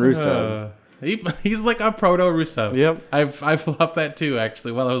could have been Rusev. He's like a proto Rusev. Yep. I thought that too,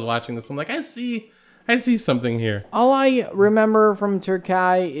 actually, while I was watching this. I'm like, I see something here. All I remember from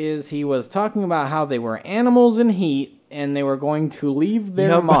Turkai is he was talking about how they were animals in heat and they were going to leave their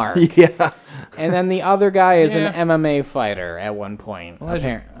Yep. mark. Yeah. And then the other guy is Yeah. an MMA fighter at one point,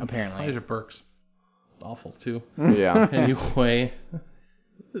 Elijah- apparently. Elijah Burke's awful too. Yeah. Anyway,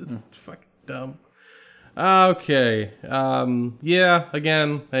 it's fucking dumb. Okay. Yeah.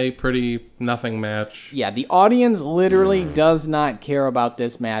 Again, a pretty nothing match. Yeah, the audience literally does not care about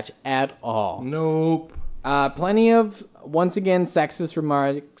this match at all. Nope. Plenty of, once again, sexist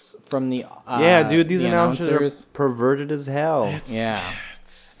remarks from the Yeah, dude, these the announcers are perverted as hell. Yeah,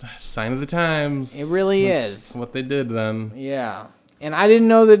 It's a sign of the times. it really That's is. what they did then. Yeah. And I didn't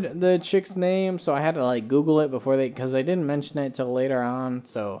know the chick's name, so I had to like Google it before because they didn't mention it till later on.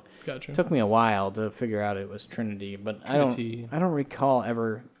 So Gotcha. it took me a while to figure out it was Trinity, but Trinity. I don't recall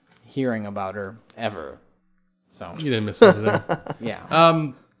ever hearing about her ever. So You didn't miss anything.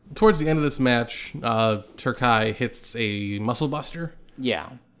 yeah, Towards the end of this match, Turkai hits a muscle buster. yeah,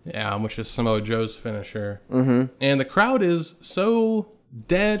 Which is Samoa Joe's finisher. Mm-hmm. And the crowd is so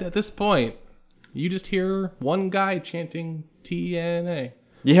dead at this point. You just hear one guy chanting TNA.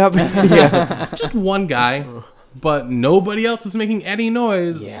 Yep. Yeah. Just one guy. But nobody else is making any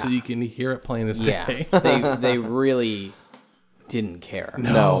noise, Yeah. so you can hear it plain as yeah. day. they really didn't care.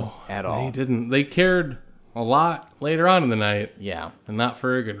 No, at all. They didn't. They cared a lot later on in the night, Yeah, and not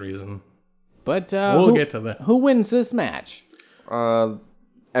for a good reason. but We'll get to that. Who wins this match?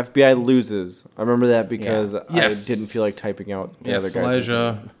 FBI loses. I remember that because Yes. I didn't feel like typing out the other Yes, guys.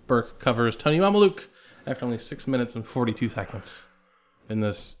 Elijah Burke covers Tony Mamaluke after only 6 minutes and 42 seconds in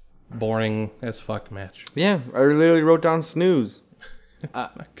this boring as fuck match. Yeah, I literally wrote down snooze. It's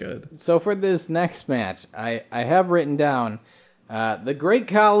not good. So for this next match, I have written down the Great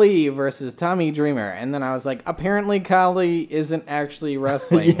Khali versus Tommy Dreamer, and then I was like, apparently Khali isn't actually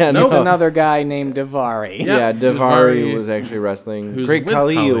wrestling. Yeah, It's no. another guy named Davari. Yep, Yeah, Davari Davari, was actually wrestling. who's Great with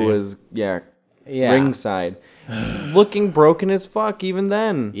Khali Khali. was, Yeah. ringside. Looking broken as fuck even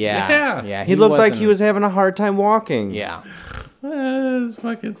then. Yeah. Yeah. He looked like wasn't- he was having a hard time walking. Yeah. It's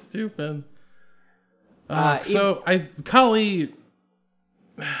fucking stupid. Uh, Kali,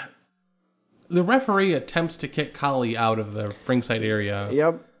 the referee attempts to kick Kali out of the ringside area,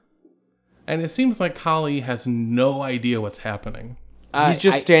 Yep. and it seems like Kali has no idea what's happening. He's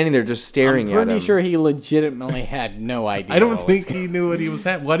just standing there, just staring I'm at him. pretty sure he legitimately had no idea. I don't what think was- he knew what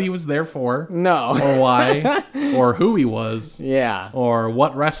he was there for, No. or why, or who he was, Yeah. or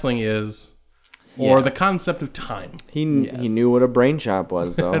what wrestling is, or Yeah. the concept of time. He knew what a brain chop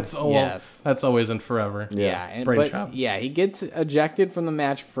was, though. That's that's always and forever. Yeah. Brain But chop. yeah, he gets ejected from the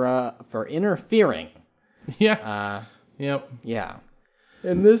match for interfering. Yeah. Yep. Yeah.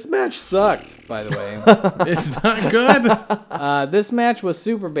 And this match sucked, by the way. It's not good. This match was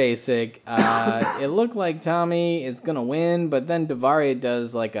super basic. It looked like Tommy is gonna win, but then Davari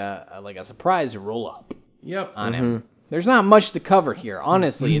does like a surprise roll up Yep. on him. There's not much to cover here,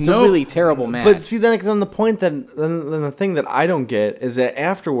 honestly. It's Nope. a really terrible match. But see, then the point then the thing that I don't get is that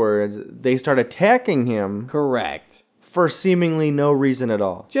afterwards they start attacking him Correct. for seemingly no reason at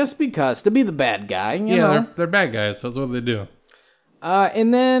all. Just because to be the bad guy, you Yeah, know. they're bad guys. So that's what they do.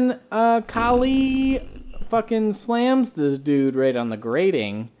 And then Khali fucking slams this dude right on the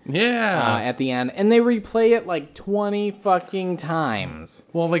grating Yeah. at the end, and they replay it like 20 fucking times.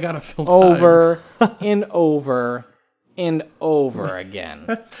 Well, they gotta fill time. Over and over and over again.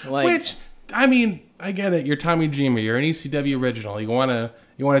 Like, Which, I mean, I get it. You're Tommy Dreamer. You're an ECW original. You wanna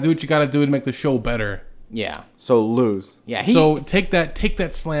do what you gotta do to make the show better. yeah. So lose. Yeah. So take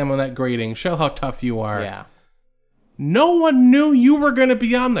that slam on that grating. Show how tough you are. yeah. No one knew you were gonna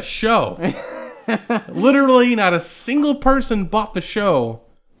be on the show. Literally, not a single person bought the show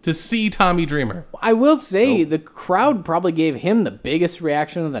to see Tommy Dreamer. I will say the crowd probably gave him the biggest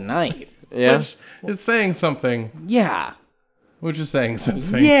reaction of the night. Yeah. Which is saying something. Yeah. Which is saying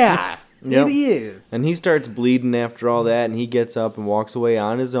something. Yeah. Yep. It is. And he starts bleeding after all that, and he gets up and walks away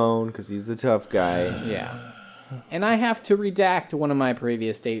on his own because he's the tough guy. Yeah. And I have to redact one of my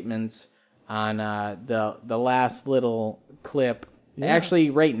previous statements on the last little clip. Yeah. Actually,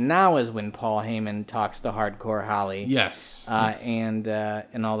 right now is when Paul Heyman talks to Hardcore Holly. Yes. And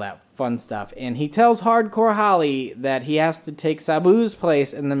all that fun stuff. And he tells Hardcore Holly that he has to take Sabu's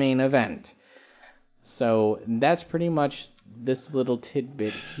place in the main event. So that's pretty much this little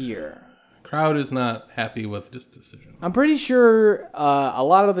tidbit here. Crowd is not happy with this decision. I'm pretty sure a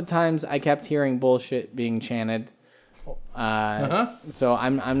lot of the times I kept hearing bullshit being chanted. So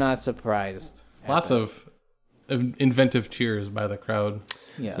I'm not surprised. Lots of inventive cheers by the crowd.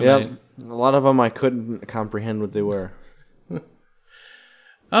 Yeah. Yep. A lot of them I couldn't comprehend what they were.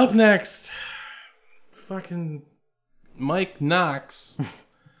 Up next, fucking Mike Knox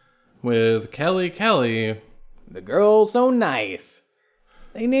with Kelly Kelly The girl's so nice.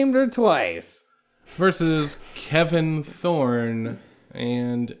 They named her twice. versus Kevin Thorne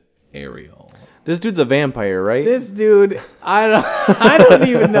and Ariel. This dude's a vampire, right? This dude, I don't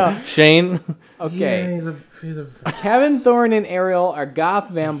even know. Shane? Okay. Yeah, he's a Kevin Thorne and Ariel are goth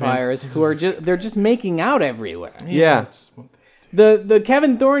vampires who are they're just making out everywhere. Yeah. that's what they do. The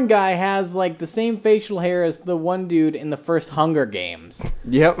Kevin Thorne guy has like the same facial hair as the one dude in the first Hunger Games.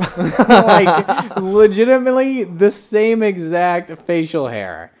 Yep. Like legitimately the same exact facial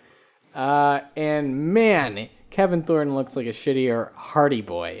hair. And man, Kevin Thorne looks like a shittier Hardy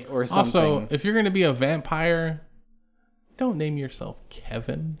Boy or something. Also, if you're going to be a vampire, don't name yourself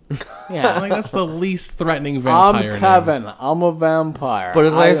Kevin. Yeah. Like, that's the least threatening vampire I'm Kevin. I'm a vampire. But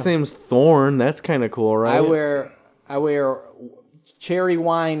his last name's Thorne. That's kind of cool, right? I wear cherry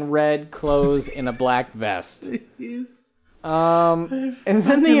wine red clothes and a black vest. And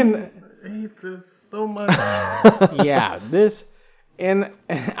then I hate this so much. and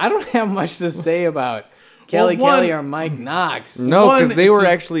I don't have much to say about Kelly Kelly or Mike Knox. No, One, because they it's were a-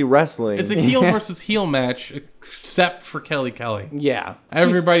 actually wrestling. It's a heel versus heel match, except for Kelly Kelly. Yeah.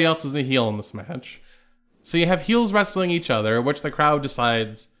 Everybody else is a heel in this match. So you have heels wrestling each other, which the crowd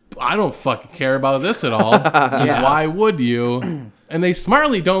decides, I don't fucking care about this at all. Yeah. Why would you? And they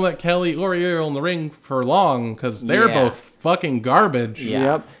smartly don't let Kelly or Ariel in the ring for long, because they're Yeah. both fucking garbage.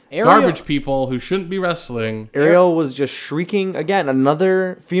 Yeah. Yep. Garbage people who shouldn't be wrestling. Ariel was just shrieking. Again,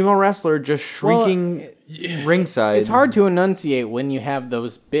 another female wrestler just shrieking ringside. It's hard to enunciate when you have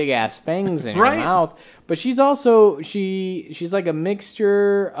those big ass fangs in your Right. mouth. But she's also she's like a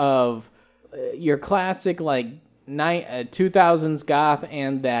mixture of your classic like 2000s goth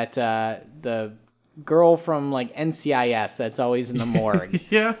and that the girl from like NCIS that's always in the morgue.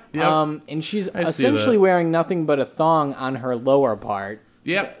 Yeah. And she's I see essentially that. wearing nothing but a thong on her lower part.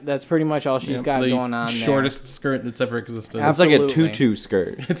 Yep. That's pretty much all she's got The going on there. shortest skirt that's ever existed. It's like a Absolutely. tutu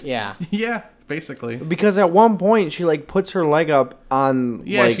skirt. Yeah. Yeah, basically. Because at one point she like puts her leg up on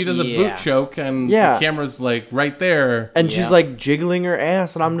Yeah, like, she does a Yeah. boot choke, and Yeah. the camera's like right there. and Yeah. she's like jiggling her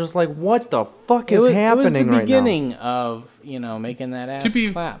ass, and I'm just like, what the fuck is happening it was the right beginning of, making that ass To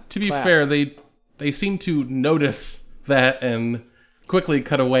be clap. fair, they seem to notice that and quickly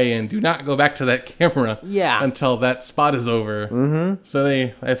cut away and do not go back to that camera Yeah. until that spot is over. Mm-hmm. So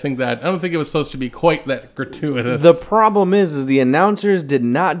I don't think it was supposed to be quite that gratuitous. The problem is the announcers did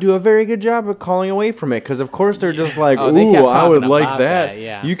not do a very good job of calling away from it, because of course they're just like, Oh, they ooh, kept I would talking like about that. that,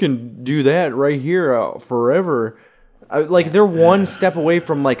 yeah. You can do that right here forever. Like they're one step away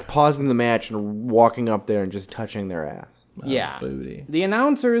from like pausing the match and walking up there and just touching their ass. Yeah. booty. The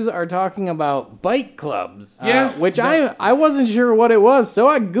announcers are talking about bike clubs. Yeah. Which I wasn't sure what it was, so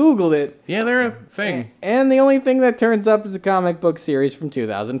I Googled it. Yeah, they're a thing. And the only thing that turns up is a comic book series from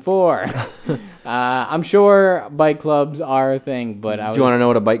 2004. I'm sure bike clubs are a thing, but Do you want to know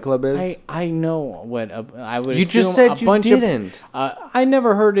what a bike club is? I know what I would. You assume just said a you bunch didn't. I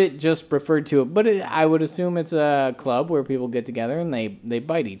never heard it just referred to it, but I would assume it's a club where people get together and they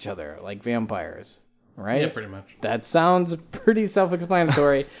bite each other like vampires, right? Yeah, pretty much. That sounds pretty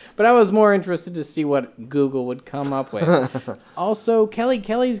self-explanatory, but I was more interested to see what Google would come up with. Also,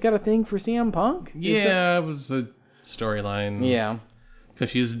 Kelly's got a thing for CM Punk. Yeah, it was a storyline. Yeah. Because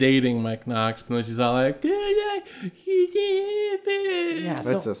she's dating Mike Knox, and then she's all like, Yeah,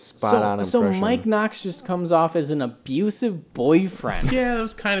 That's a spot-on So impression. Mike Knox just comes off as an abusive boyfriend. yeah, that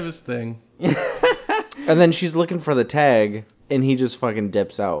was kind of his thing. And then she's looking for the tag, and he just fucking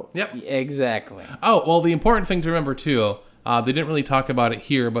dips out. Yep. Exactly. Oh, well, the important thing to remember, too, they didn't really talk about it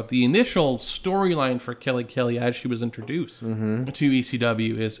here, but the initial storyline for Kelly Kelly as she was introduced to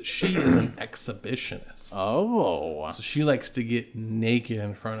ECW is she is an exhibitionist. Oh. So she likes to get naked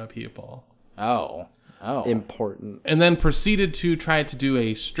in front of people. Oh. Oh. important. and then proceeded to try to do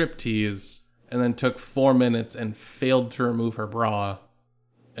a striptease, and then took 4 minutes and failed to remove her bra,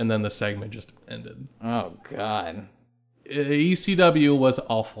 and then the segment just ended. Oh, God. ECW was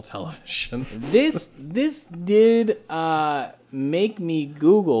awful television. This did make me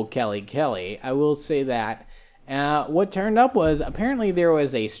Google Kelly Kelly. I will say that. What turned up was apparently there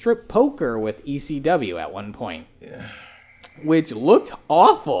was a strip poker with ECW at one point, which looked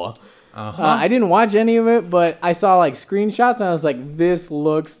awful. I didn't watch any of it, but I saw like screenshots and I was like, "This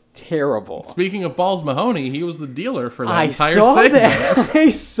looks terrible." Speaking of Balls Mahoney, he was the dealer for that I entire saw segment. that. I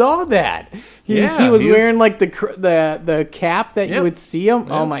saw that. He was wearing like the cap that you Yep. would see him.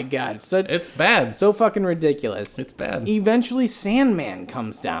 Yep. Oh my God, It's bad. so fucking ridiculous. It's bad. Eventually, Sandman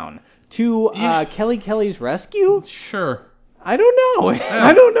comes down to Kelly Kelly's rescue. Sure. I don't know.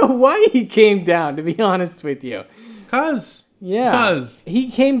 I don't know why he came down, to be honest with you. Cause. Yeah.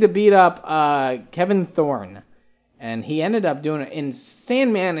 He came to beat up Kevin Thorne. And he ended up doing it. And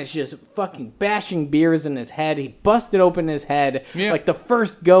Sandman is just fucking bashing beers in his head. He busted open his head like the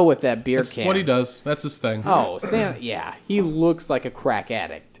first go with that beer That's can. what he does. That's his thing. Oh, yeah. He looks like a crack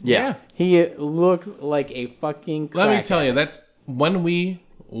addict. Yeah. He looks like a fucking crack Let me tell you, addict. that's when we,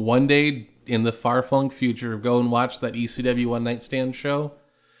 one day in the far-flung future, go and watch that ECW One Night Stand show.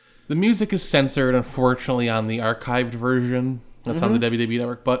 The music is censored, unfortunately, on the archived version. That's on the WWE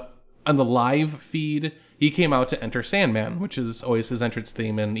Network. But on the live feed, he came out to Enter Sandman, which is always his entrance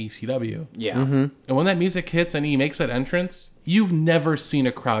theme in ECW. Yeah. Mm-hmm. And when that music hits and he makes that entrance, you've never seen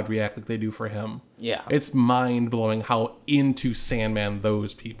a crowd react like they do for him. Yeah. It's mind-blowing how into Sandman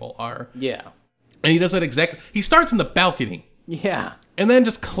those people are. Yeah. And he does that exactly. He starts in the balcony Yeah. and then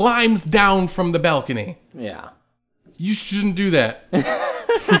just climbs down from the balcony. Yeah. You shouldn't do that.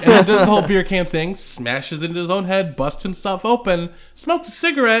 And then does the whole beer can thing, smashes into his own head, busts himself open, smokes a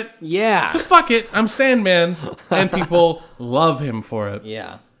cigarette. Yeah. Fuck it, I'm Sandman. And people love him for it.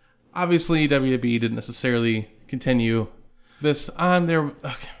 Yeah. Obviously, WWE didn't necessarily continue this on their...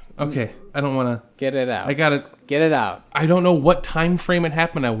 Okay, I don't want to... Get it out. I got it. Get it out. I don't know what time frame it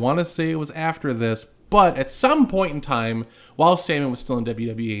happened. I want to say it was after this. But at some point in time, while Sandman was still in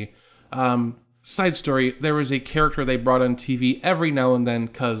WWE... side story, there was a character they brought on TV every now and then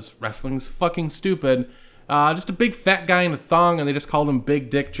because wrestling's fucking stupid. Just a big fat guy in a thong, and they just called him Big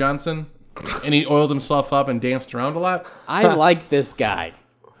Dick Johnson. And he oiled himself up and danced around a lot. I like this guy.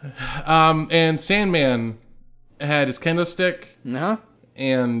 And Sandman had his kendo stick, Huh?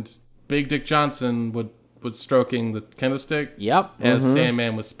 and Big Dick Johnson would stroking the kendo stick Yep. as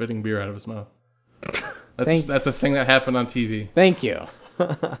Sandman was spitting beer out of his mouth. That's a thing that happened on TV. Thank you.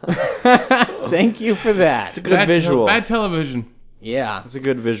 Thank you for that. Good visual. Bad television. Yeah. It's a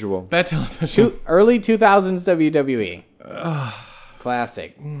good visual. Bad television. Early 2000s WWE.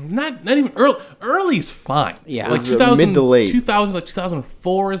 Classic. Not even early. Early's fine. Yeah. like It was, 2000, mid to late. 2000, like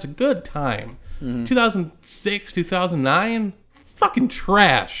 2004 is a good time. 2006, 2009, fucking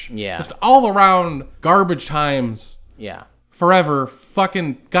trash. Yeah. Just all around garbage times. Yeah. Forever.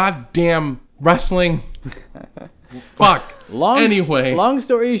 Fucking goddamn wrestling. Fuck. Anyway. Long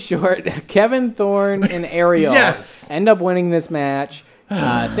story short, Kevin Thorne and Ariel Yes. end up winning this match.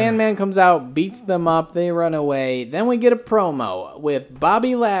 Sandman comes out, beats them up, they run away. Then we get a promo with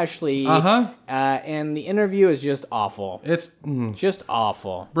Bobby Lashley. And the interview is just awful. It's Just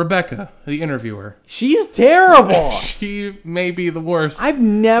awful. Rebecca, the interviewer. She's terrible. She may be the worst. I've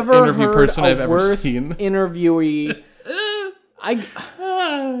never Interview heard person a I've ever worse seen. interviewee.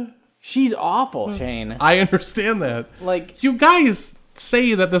 She's awful, Shane. I understand that. Like, You guys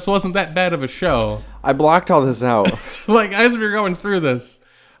say that this wasn't that bad of a show. I blocked all this out. Like, as we were going through this,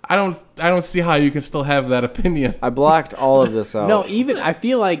 I don't see how you can still have that opinion. I blocked all of this out. no, even I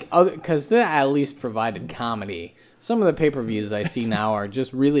feel like because that at least provided comedy. Some of the pay-per-views I see now are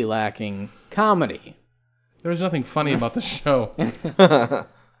just really lacking comedy. There's nothing funny about the show.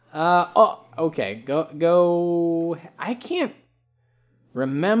 Okay, go. I can't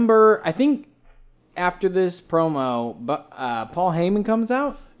remember. I think after this promo, but Paul Heyman comes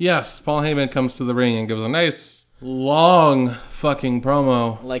out. Yes, Paul Heyman comes to the ring and gives a nice, long fucking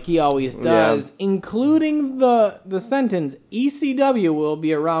promo. Like he always does, including the sentence, ECW will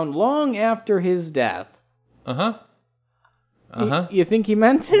be around long after his death. You think he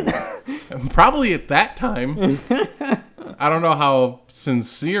meant it? Probably at that time. I don't know how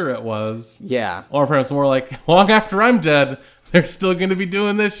sincere it was. Yeah. Or perhaps more like, long after I'm dead, they're still going to be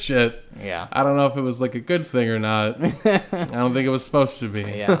doing this shit. Yeah. I don't know if it was like a good thing or not. I don't think it was supposed to be.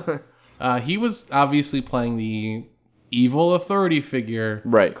 Yeah. He was obviously playing the evil authority figure.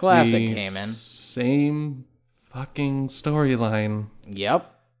 Right. Classic The Heyman. Same fucking storyline.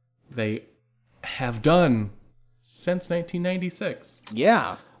 Yep. They have done since 1996.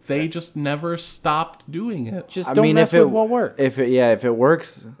 Yeah. They just never stopped doing it. Just don't mess with what works. If it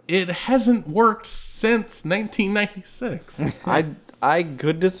works, It hasn't worked since 1996. I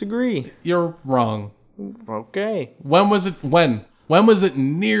could disagree. You're wrong. Okay. When was it? When was it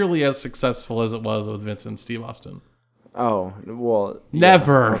nearly as successful as it was with Vince and Steve Austin? Oh, well.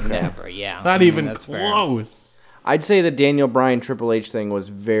 Never. Never, yeah. Not even that's fair. close. I'd say the Daniel Bryan Triple H thing was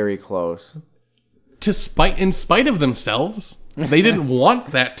very close. In spite of themselves, they didn't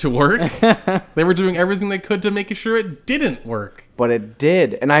want that to work. They were doing everything they could to make sure it didn't work. But it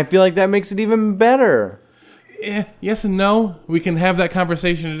did, and I feel like that makes it even better. Yes and no. We can have that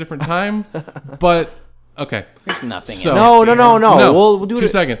conversation at a different time. But okay. There's nothing So- in No. No. We'll do 2 it.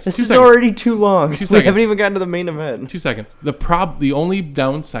 seconds. This 2 is seconds. already too long. 2 We seconds. haven't even gotten to the main event. 2 seconds. The only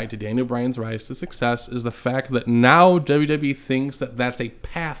downside to Daniel Bryan's rise to success is the fact that now WWE thinks that that's a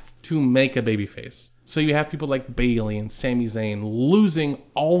path to make a babyface. So you have people like Bayley and Sami Zayn losing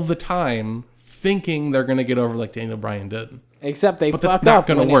all the time, thinking they're going to get over like Daniel Bryan did. Except they But that's fuck not up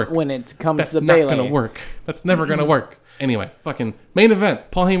gonna work. when it comes That's to not Bayley. going to work. That's never going to work. Anyway, fucking main event.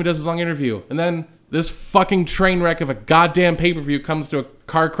 Paul Heyman does his long interview, and then this fucking train wreck of a goddamn pay-per-view comes to a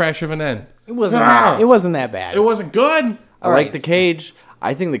car crash of an end. It wasn't that bad. It wasn't good. I like the cage.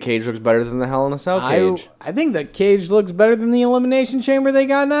 I think the cage looks better than the Hell in a Cell cage. I think the cage looks better than the Elimination Chamber they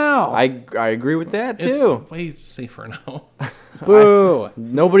got now. I agree with that too. It's way safer now. Boo.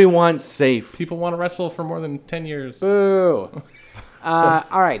 Nobody wants safe. People want to wrestle for more than 10 years. Boo. All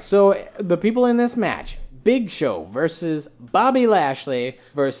right, so the people in this match: Big Show versus Bobby Lashley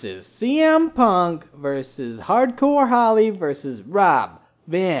versus CM Punk versus Hardcore Holly versus Rob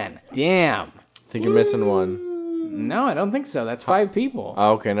Van Dam. I think you're missing one. No, I don't think so. That's 5 people.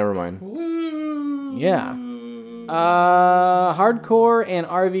 Oh, okay, never mind. Yeah. Hardcore and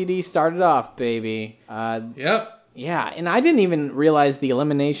RVD started off, baby. Yep. Yeah, and I didn't even realize the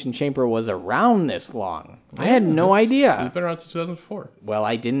Elimination Chamber was around this long. I had no It's idea. been around since 2004. Well,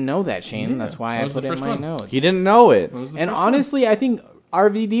 I didn't know that, Shane. That's why That I was put the it in first my one. notes. He didn't know it. And honestly, I think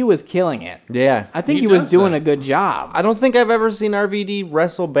RVD was killing it. Yeah. I think He he was does doing that. a good job. I don't think I've ever seen RVD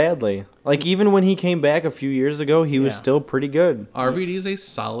wrestle badly. Like, even when he came back a few years ago, he was Yeah. still pretty good. RVD is a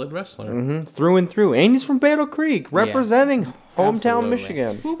solid wrestler. Through and through. And he's from Battle Creek, representing hometown Absolutely.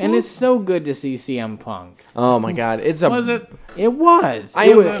 Michigan. And it's so good to see CM Punk. Oh my god. It's a Was it It was.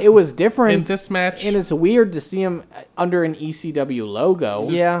 was It was different. in this match? And it's weird to see him under an ECW logo.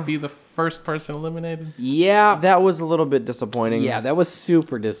 Yeah. Be the first person eliminated, Yeah. That was a little bit disappointing. Yeah, that was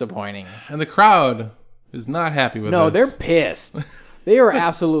super disappointing. and the crowd is not happy with No, they're this. pissed. They are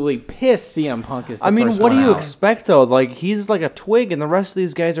absolutely pissed CM Punk is the I mean, first what do one you out. expect though? Like, he's like a twig and the rest of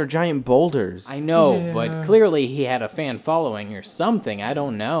these guys are giant boulders. I know, but clearly he had a fan following or something. I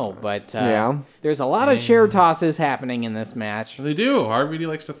don't know, but Yeah. there's a lot of chair tosses happening in this match. They do. RVD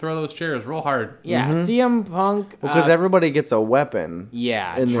likes to throw those chairs real hard. Yeah, CM Punk. Because everybody gets a weapon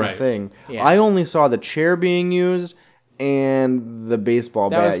yeah, in their right. thing. Yeah. I only saw the chair being used and the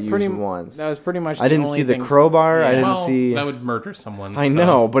baseball that bat was pretty. used once. That was pretty much. I didn't only see the things- crowbar. I Yeah. didn't Well, see. that would murder someone. I so-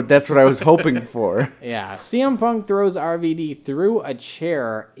 know, but that's what I was hoping for. Yeah, CM Punk throws RVD through a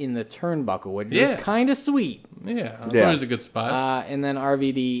chair in the turnbuckle, which Yeah. is kind of sweet. Yeah, that's Yeah. always a good spot. And then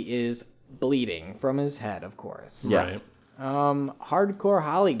RVD is bleeding from his head, of course. Yeah. Right. Hardcore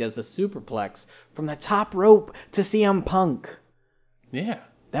Holly does a superplex from the top rope to CM Punk. Yeah.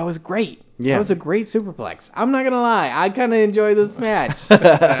 That was great. Yeah. That was a great superplex. I'm not gonna lie, I kind of enjoy this match.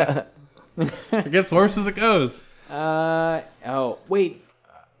 It gets worse as it goes. Oh wait.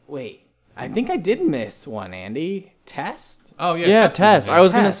 I think I did miss one, Andy. Test? Oh yeah. Yeah, Test test. was I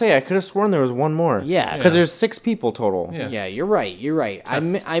was gonna Test. say I could have sworn there was one more. Yes. because there's 6 people total. Yeah. Yeah, you're right.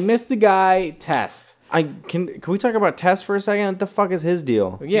 Test. I missed the guy. Test. Can we talk about Test for a second? What the fuck is his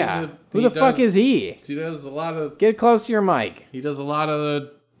deal? Yeah. Who he the fuck does- is he? He does a lot of. Get close to your mic. He does a lot of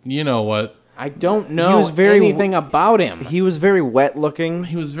the. You know what? I don't know was very- anything about him. He was very wet looking.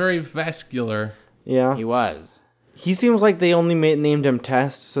 He was very vascular. Yeah. He was. He seems like they only named him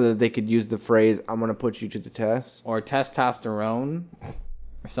Test so that they could use the phrase "I'm gonna put you to the test." Or testosterone.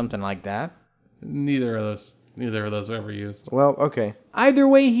 Or something like that. Neither of those are ever used. Well, okay. Either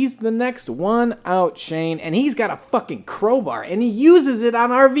way, he's the next one out, Shane, and he's got a fucking crowbar, and he uses it on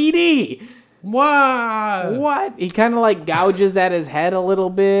RVD. What? What? He kind of like gouges at his head a little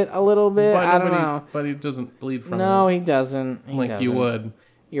bit. I don't know. But he doesn't bleed from No, it. he doesn't. He Like doesn't. you would.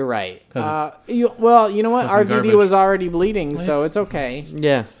 You're right. 'Cause Well, you know what? fucking RVD garbage. was already bleeding, so What? it's okay.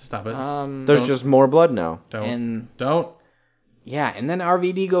 Yeah. Stop it. There's just more blood now. don't. and- Don't. Yeah, and then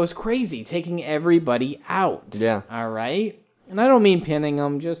RVD goes crazy, taking everybody out. Yeah. All right. And I don't mean pinning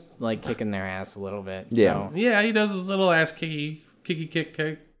them, just like kicking their ass a little bit. Yeah. So. Yeah, he does his little ass kick. Kick.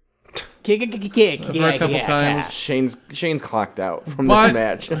 For Yeah, a couple times. Shane's clocked out from But-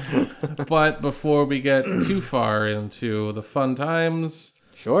 this match. But before we get too far into the fun times,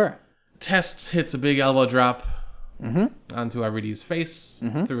 Sure. Test hits a big elbow drop onto RVD's face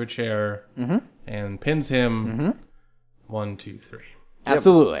through a chair and pins him. 1, 2, 3.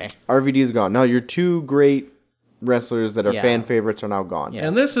 Absolutely. RVD's gone. Now your two great wrestlers that are Yeah. fan favorites are now gone. Yeah.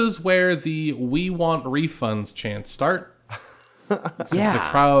 And this is where the "We want refunds" chants start. Yeah. The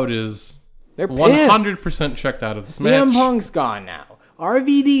crowd is They're pissed. 100% checked out of this CM match. Punk's gone now.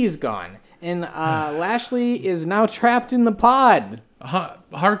 RVD's gone. And Lashley is now trapped in the pod.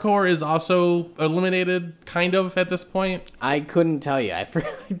 Hardcore is also eliminated, kind of, at this point. I couldn't tell you. I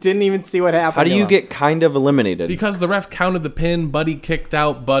didn't even see what happened. How do to you him. get kind of eliminated? Because the ref counted the pin, Buddy kicked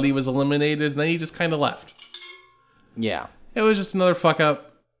out, Buddy was eliminated, and then he just kind of left. Yeah. It was just another fuck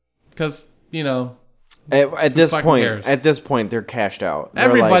up. Because, you know, At this fucking point, cares? they're cashed out. They're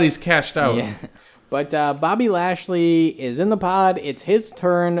everybody's cashed out. Yeah. But Bobby Lashley is in the pod. It's his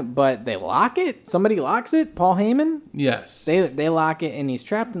turn, but they lock it. Somebody locks it. Paul Heyman. Yes. They lock it, and he's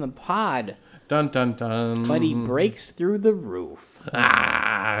trapped in the pod. Dun dun dun. But he breaks through the roof.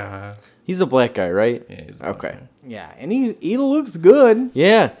 Ah. he's a black guy, right? Yeah, he's a black Okay. guy. Yeah, and he looks good.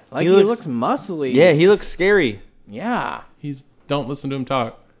 Yeah. Like he looks muscly. Yeah, he looks scary. Yeah. Don't listen to him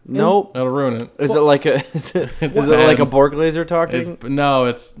talk. Nope. That'll ruin it. Is it like a is it It's like a bad. Borg laser talking? No,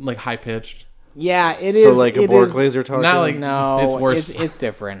 it's like high pitched. Yeah, it is. So like a it Borg is- laser talking? Not like No, it's worse. It's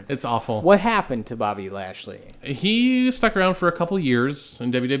different. It's awful. What happened to Bobby Lashley? He stuck around for a couple years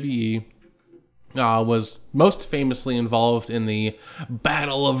in WWE. Was most famously involved in the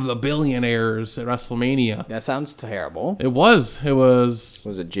Battle of the Billionaires at WrestleMania. That sounds terrible. It was Was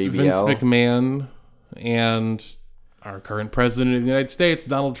it JBL? Vince McMahon and our current president of the United States,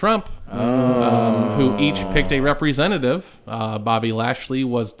 Donald Trump, who each picked a representative. Bobby Lashley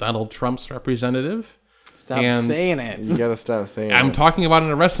was Donald Trump's representative. Stop And- saying it. You gotta stop saying I'm that. talking about in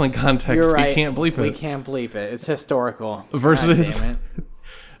a wrestling context. You're right. We can't bleep it. We can't bleep it. It's historical. Versus- God damn it.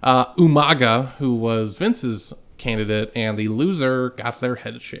 Umaga, who was Vince's candidate, and the loser got their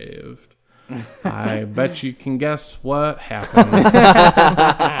head shaved. I bet you can guess what happened.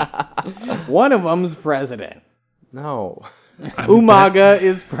 One of them's president. No. Umaga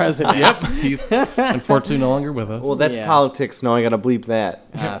is president. Yep, he's unfortunately no longer with us. Well, that's Yeah. politics. No, I gotta bleep that.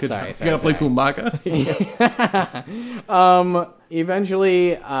 Sorry. You gotta play Umaga.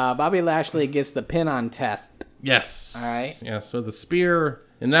 Eventually, Bobby Lashley gets the pin on Test. Yes. All right. Yeah, so the spear.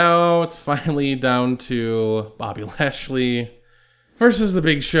 And now it's finally down to Bobby Lashley versus the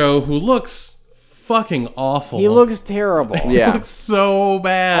Big Show, who looks fucking awful. He looks terrible. Yeah. looks so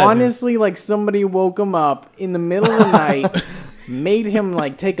bad. Honestly, like somebody woke him up in the middle of the night, made him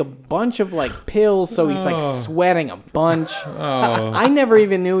like take a bunch of like pills, so he's like sweating a bunch. I never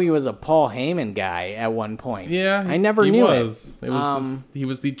even knew he was a Paul Heyman guy at one point. Yeah, I never he knew was. it. It was he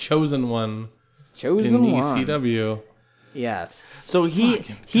was the chosen one Chosen in one. ECW. Yes. So he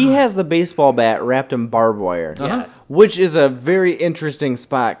has the baseball bat wrapped in barbed wire, Yes. which is a very interesting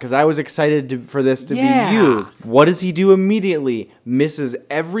spot because I was excited for this to Yeah. be used. What does he do immediately? Misses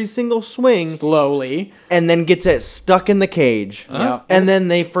every single swing Slowly. and then gets it stuck in the cage. Yep. And then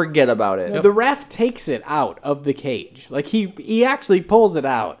they forget about it. The ref takes it out of the cage. Like he actually pulls it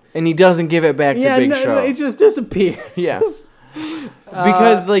out. And he doesn't give it back to Big Show. it just disappears. Yes.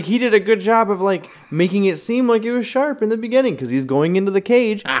 Because like he did a good job of like making it seem like it was sharp in the beginning because he's going into the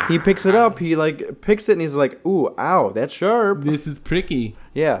cage, he picks it up, he like picks it and he's like, "Ooh, ow, that's sharp." This is pricky.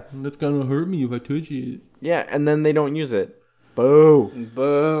 Yeah. That's gonna hurt me if I touch it. Yeah, and then they don't use it. Boo.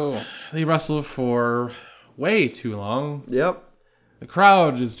 Boo. They wrestle for way too long. Yep. The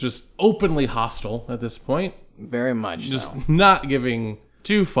crowd is just openly hostile at this point, Very much just so. not giving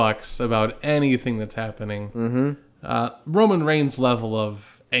two fucks about anything that's happening. Mm-hmm. Roman Reigns' level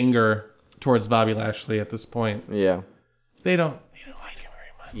of anger towards Bobby Lashley at this point, Yeah. they don't like him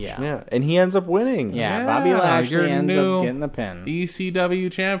very much. Yeah. Yeah, and he ends up winning. Yeah, Yeah, Bobby your Lashley ends new up getting the pin.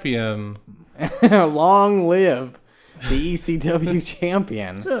 ECW champion. Long live the ECW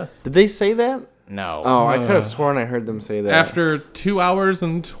champion. Did they say that? No. Oh, I could have sworn I heard them say that. After 2 hours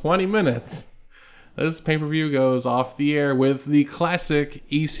and 20 minutes, this pay-per-view goes off the air with the classic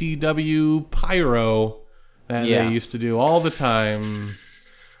ECW pyro that Yeah. they used to do all the time.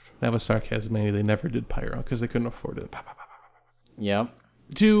 That was sarcasm. Maybe they never did pyro because they couldn't afford it. Yep.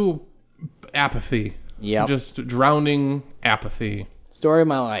 To apathy. Yep. Just drowning apathy. Story of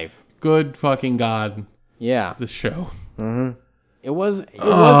my life. Good fucking God, Yeah. this show.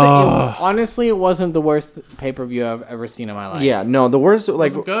 Honestly, it wasn't the worst pay-per-view I've ever seen in my life. Yeah, no, the worst,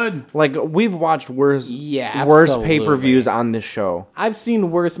 like, Good. like we've watched worse Yeah, worse absolutely. pay-per-views on this show. I've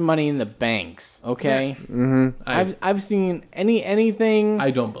seen worse Money in the Banks. Okay, I've seen anything I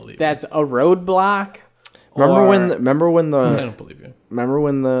don't believe that's a roadblock. Remember or- you. I don't believe you.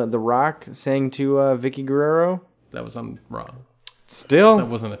 the Rock sang to Vicky Guerrero? That was wrong. That Still,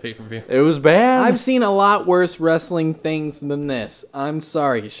 wasn't a pay-per-view. it was bad. I've seen a lot worse wrestling things than this. I'm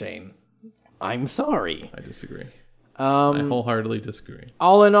sorry, Shane. I'm sorry. I disagree. I wholeheartedly disagree.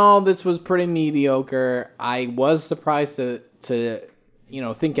 All in all, this was pretty mediocre. I was surprised to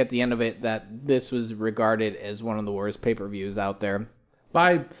think at the end of it that this was regarded as one of the worst pay-per-views out there.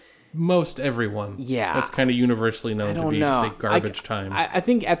 By most everyone. Yeah. That's kind of universally known I to don't be know. just a garbage time. I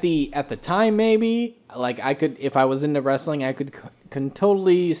think at the time maybe I could, if I was into wrestling, I can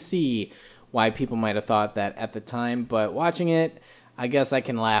totally see why people might have thought that at the time. But watching it, I guess I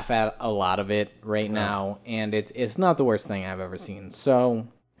can laugh at a lot of it right now, and it's not the worst thing I've ever seen. So,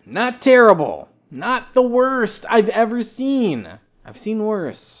 not terrible, not the worst I've ever seen. I've seen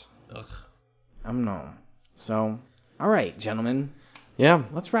worse. Ugh. No. So, all right, gentlemen, yeah.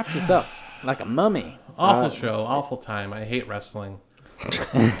 let's wrap this up like a mummy. Awful show, awful time. I hate wrestling.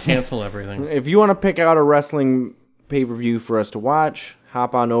 Cancel everything. If you want to pick out a wrestling pay-per-view for us to watch,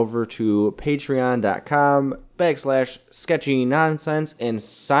 hop on over to patreon.com/sketchy nonsense and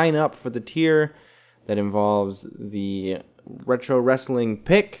sign up for the tier that involves the retro wrestling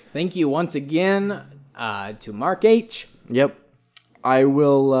pick. Thank you once again to Mark H. Yep. I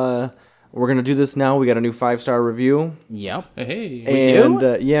will, we're going to do this now. We got a new 5-star review. Yep. Hey. And,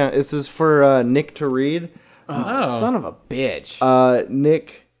 do? yeah, this is for Nick to read. Oh, son of a bitch.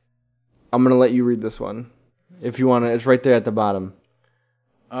 Nick, I'm going to let you read this one. If you want to, it's right there at the bottom.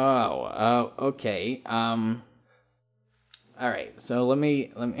 Okay. All right. So let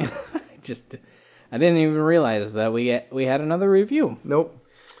me just I didn't even realize that we had another review. Nope.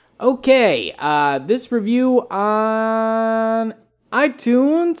 Okay. This review on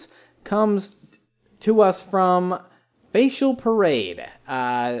iTunes comes to us from Facial Parade.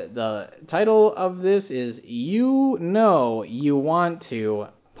 The title of this is You Know You Want To,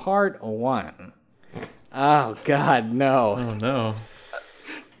 Part 1. Oh, God, no. Oh, no.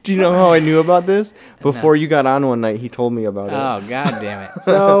 Do you know how I knew about this? Before you got on one night, he told me about it. Oh, God damn it.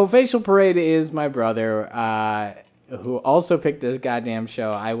 So, Facial Parade is my brother, who also picked this goddamn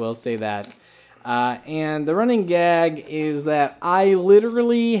show. I will say that. And the running gag is that I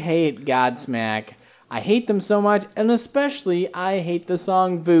literally hate Godsmack. I hate them so much, and especially I hate the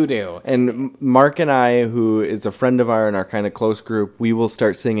song Voodoo. And Mark and I, who is a friend of ours in our kind of close group, we will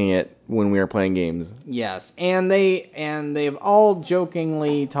start singing it when we are playing games. Yes, and they've all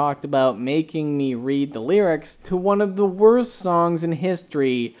jokingly talked about making me read the lyrics to one of the worst songs in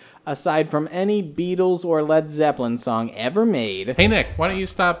history, aside from any Beatles or Led Zeppelin song ever made. Hey, Nick, why don't you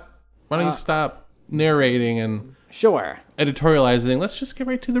stop narrating and Sure. editorializing? Let's just get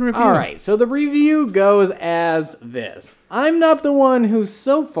right to the review. All right, so the review goes as this. I'm not the one who's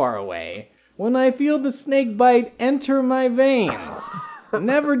so far away when I feel the snake bite enter my veins.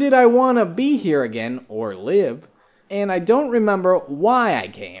 Never did I want to be here again or live, and I don't remember why I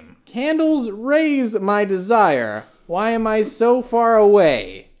came. Candles raise my desire. Why am I so far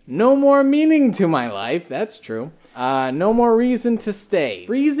away? No more meaning to my life, that's true. No more reason to stay.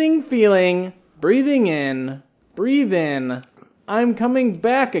 Freezing feeling, breathing in, breathe in. I'm coming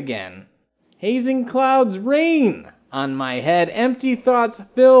back again. Hazing clouds rain on my head. Empty thoughts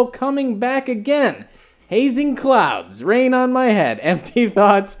fill coming back again. Hazing clouds rain on my head. Empty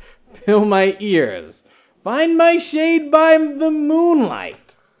thoughts fill my ears. Find my shade by the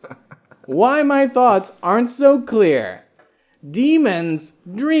moonlight. Why my thoughts aren't so clear. Demons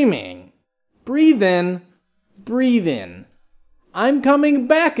dreaming. Breathe in, breathe in. I'm coming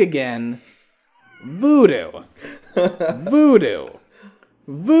back again. Voodoo. Voodoo.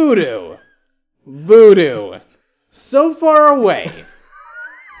 Voodoo. Voodoo. So far away.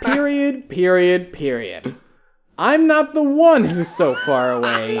 Period, period, period. I'm not the one who's so far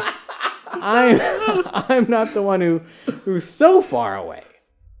away. I'm not the one who's so far away.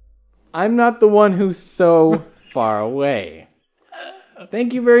 I'm not the one who's so far away.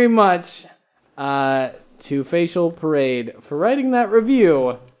 Thank you very much to Facial Parade for writing that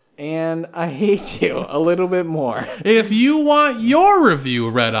review. And I hate you a little bit more. If you want your review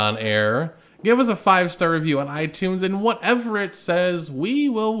read on air, give us a 5-star review on iTunes, and whatever it says, we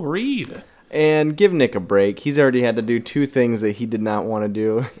will read. And give Nick a break. He's already had to do 2 things that he did not want to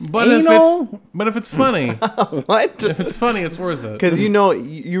do. But if it's funny, What? if it's funny, it's worth it. Because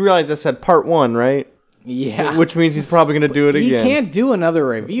you realize I said part 1, right? Yeah. Which means he's probably going to do it He again. can't do another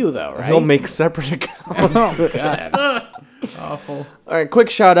review, though, right? He'll make separate accounts. Oh, God. Awful. All right, quick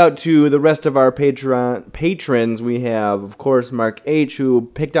shout out to the rest of our patrons. We have, of course, Mark H., who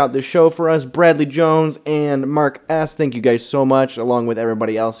picked out this show for us, Bradley Jones, and Mark S. Thank you guys so much, along with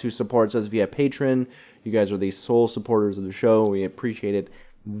everybody else who supports us via Patreon. You guys are the sole supporters of the show. We appreciate it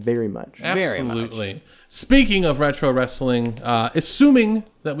very much. Very much. Absolutely. Speaking of retro wrestling, assuming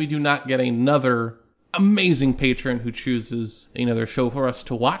that we do not get another amazing patron who chooses another show for us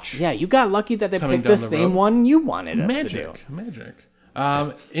to watch. Yeah, you got lucky that they Coming picked the down the same road. one you wanted us to do. Magic.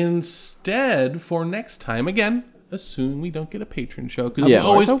 Instead, for next time, again, assume we don't get a patron show because Yeah. we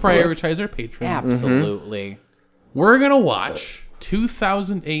always Of course. prioritize our patrons. Absolutely. We're going to watch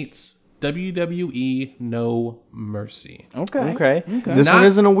 2008's WWE No Mercy. Okay. Okay. This Not- one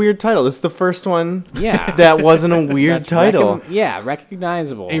isn't a weird title. This is the first one Yeah. that wasn't a weird That's title.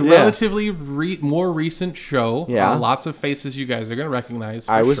 recognizable. A relatively more recent show. Yeah. Lots of faces you guys are going to recognize.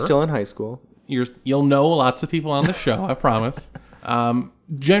 For I was sure. still in high school. You'll know lots of people on the show, I promise.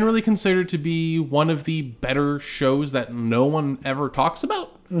 Generally considered to be one of the better shows that no one ever talks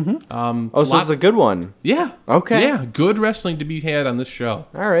about. Oh, so it's a good one. Yeah. Okay. Yeah, good wrestling to be had on this show.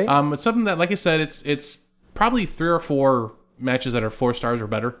 All right. It's something that, like I said, it's probably 3 or 4 matches that are 4 stars or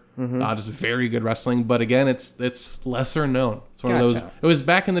better. Just very good wrestling. But again, it's lesser known. It's one of those. Gotcha. It was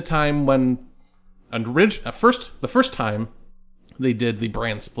back in the time when, the first time they did the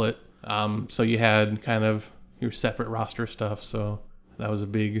brand split. So you had kind of your separate roster stuff. So that was a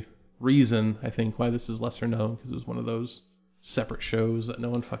big reason, I think, why this is lesser known, because it was one of those separate shows that no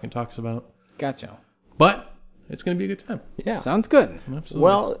one fucking talks about. Gotcha. But it's going to be a good time. Yeah. Sounds good. Absolutely.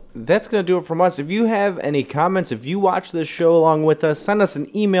 Well, that's going to do it from us. If you have any comments, if you watch this show along with us, send us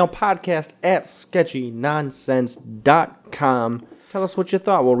an email, podcast@sketchynonsense.com. Tell us what you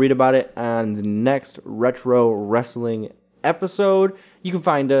thought. We'll read about it on the next Retro Wrestling episode. You can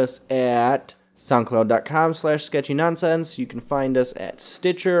find us at soundcloud.com/sketchynonsense. You can find us at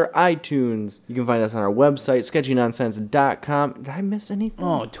Stitcher, iTunes. You can find us on our website, sketchynonsense.com. Did I miss anything?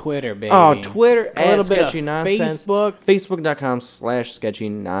 Oh, Twitter, baby. Oh, Twitter A at little bit of Sketchy Nonsense. Facebook. Facebook.com/Sketchy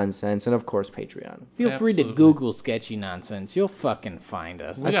Nonsense. And of course, Patreon. Feel free to Absolutely. Google Sketchy Nonsense. You'll fucking find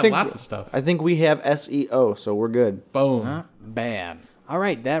us. we got lots of stuff. I think we have SEO, so we're good. Boom. Not bad. All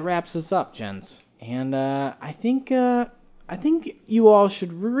right, that wraps us up, gents. And I think you all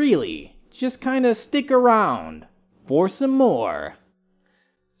should really just kind of stick around for some more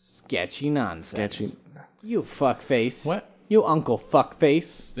sketchy nonsense. Sketchy. You fuckface. What? You Uncle Fuckface.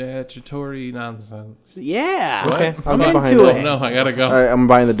 Statutory nonsense. Yeah. Okay, I'll I'm get behind into it. it. No, I gotta go. All right, I'm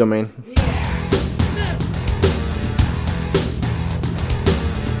buying the domain.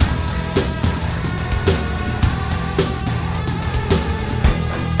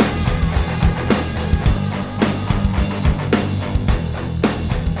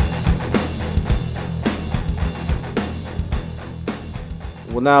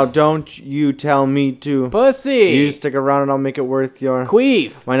 Well, now don't you tell me to. Pussy. You stick around and I'll make it worth your.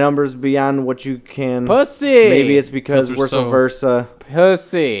 Queef. My number's beyond what you can. Pussy. Maybe it's because Those are we're so so- versa.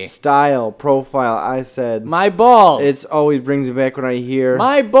 Pussy. Style, profile, I said. My balls. It's always brings me back when I hear.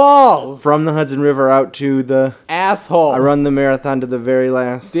 my balls. From the Hudson River out to the. Asshole. I run the marathon to the very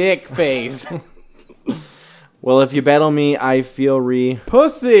last. Dick face. Well, if you battle me, I feel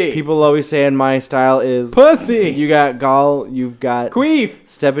Pussy. People always say my style is. Pussy. You got gall, you've got. Queef.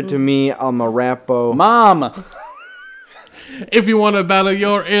 Step it to me, I'm a rapo. Mom. If you want to battle,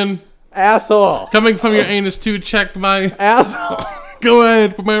 you're in. Asshole. Coming from your anus to check my. Asshole. Go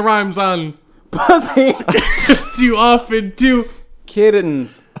ahead, put my rhymes on. Pussy. Just too often to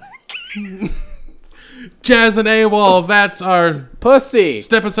Kittens. jazz and AWOL. That's our Pussy.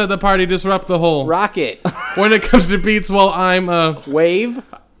 step inside the party, disrupt the whole. Rocket. When it comes to beats, well, I'm Wave.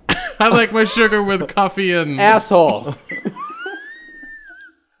 I like my sugar with coffee and. Asshole.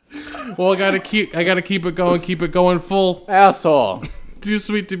 Well, I gotta keep it going full. Asshole. Too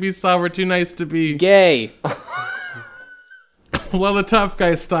sweet to be sour, too nice to be. Gay. Well, the tough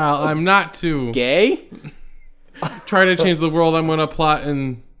guy style. I'm not too. Gay? Try to change the world. I'm gonna plot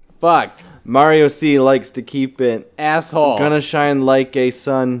and. Fuck. Mario C likes to keep it. Asshole. Gonna shine like a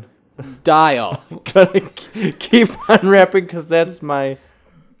sun. Dial. Gonna keep on rapping because that's my.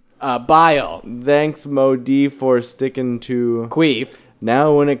 Bile. Thanks, Mo D, for sticking to. Queef.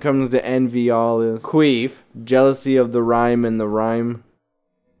 Now, when it comes to envy, all is. Queef. Jealousy of the rhyme and the rhyme.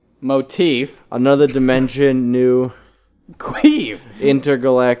 Motif. Another dimension, new. Queef.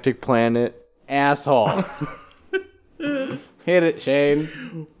 Intergalactic planet. Asshole. Hit it,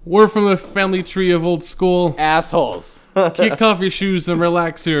 Shane. We're from the family tree of old school. Assholes. Kick off your shoes and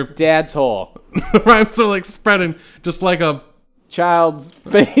relax here. Dad's hole. The rhymes are like spreading, just like a Child's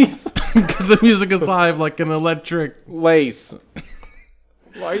face. because the music is live like an electric. Lace.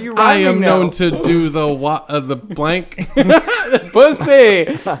 Why are you I rhyming am now? known to do the blank,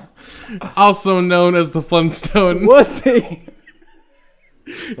 Pussy. also known as the Flintstone. Pussy.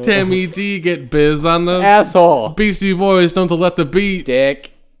 Tammy D get biz on the Asshole. Beastie Boys. Don't let the beat.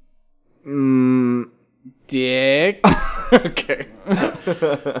 Dick. Mm, Dick. okay.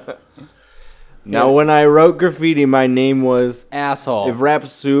 Now, when I wrote graffiti, my name was. Asshole. If rap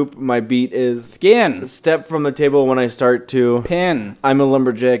soup, my beat is. Skin. Step from the table when I start to. Pin. I'm a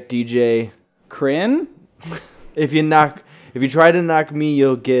lumberjack DJ. Crin. If you try to knock me,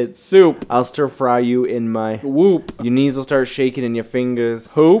 you'll get. Soup. I'll stir fry you in my. Whoop. Your knees will start shaking and your fingers.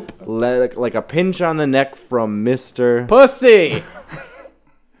 Hoop. Like a pinch on the neck from Mr. Pussy.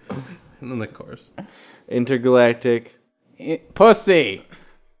 And then the chorus. Intergalactic. Pussy.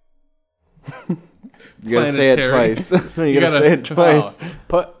 You gotta say it Planetary. twice. you gotta say it twice.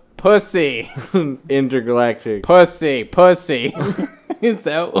 Pussy. Intergalactic. Pussy. Pussy. Am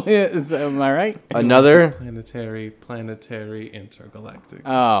I right? Another. Planetary, intergalactic.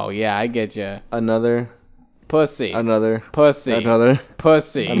 Oh, yeah, I get you. Another. Pussy. Another. Pussy. Another.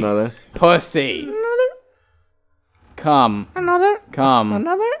 Pussy. Another. Pussy. Come. Another. Come.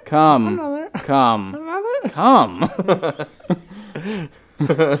 Another. Come. Another. Come. Another. Come.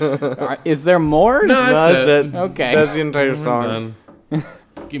 Is there more? No, That's it. Okay. That's the entire song. Done.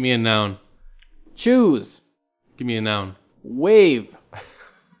 Give me a noun. Choose. Give me a noun. Wave.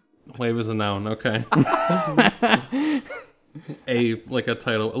 Wave is a noun. Okay. Like a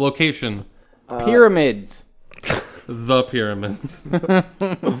title. A location. Pyramids. The pyramids.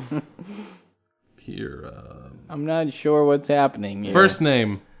 I'm not sure what's happening here. First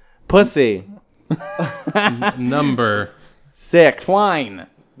name. Pussy. Number. 6. Twine.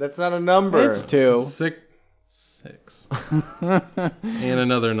 That's not a number. It's 2. Six. And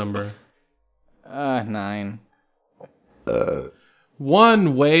another number. 9.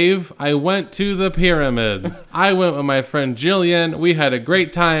 One wave, I went to the pyramids. I went with my friend Jillian. We had a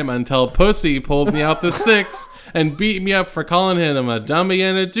great time until Pussy pulled me out the 6 and beat me up for calling him a dummy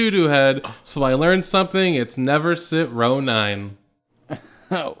and a doo-doo head. So I learned something. It's never sit row 9.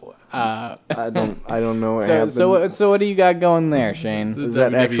 Oh. I don't know what happened. So what do you got going there, Shane? Is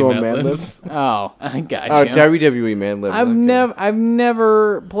that WWE actual Mad Mad Libs. Libs? Oh, I got Oh, you. WWE Mad Libs. I've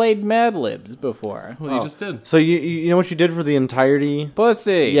never played Mad Libs before. Well, you just did. So you know what you did for the entirety?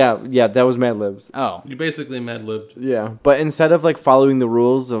 Pussy. Yeah, that was Mad Libs. Oh. You basically Mad Libbed. Yeah, but instead of like following the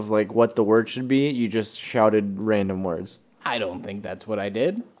rules of like what the word should be, you just shouted random words. I don't think that's what I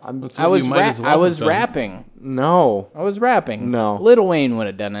did. That's I what was you might as well I have was done. rapping. No, I was rapping. No. Lil Wayne would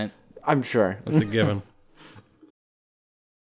have done it. I'm sure. That's a given.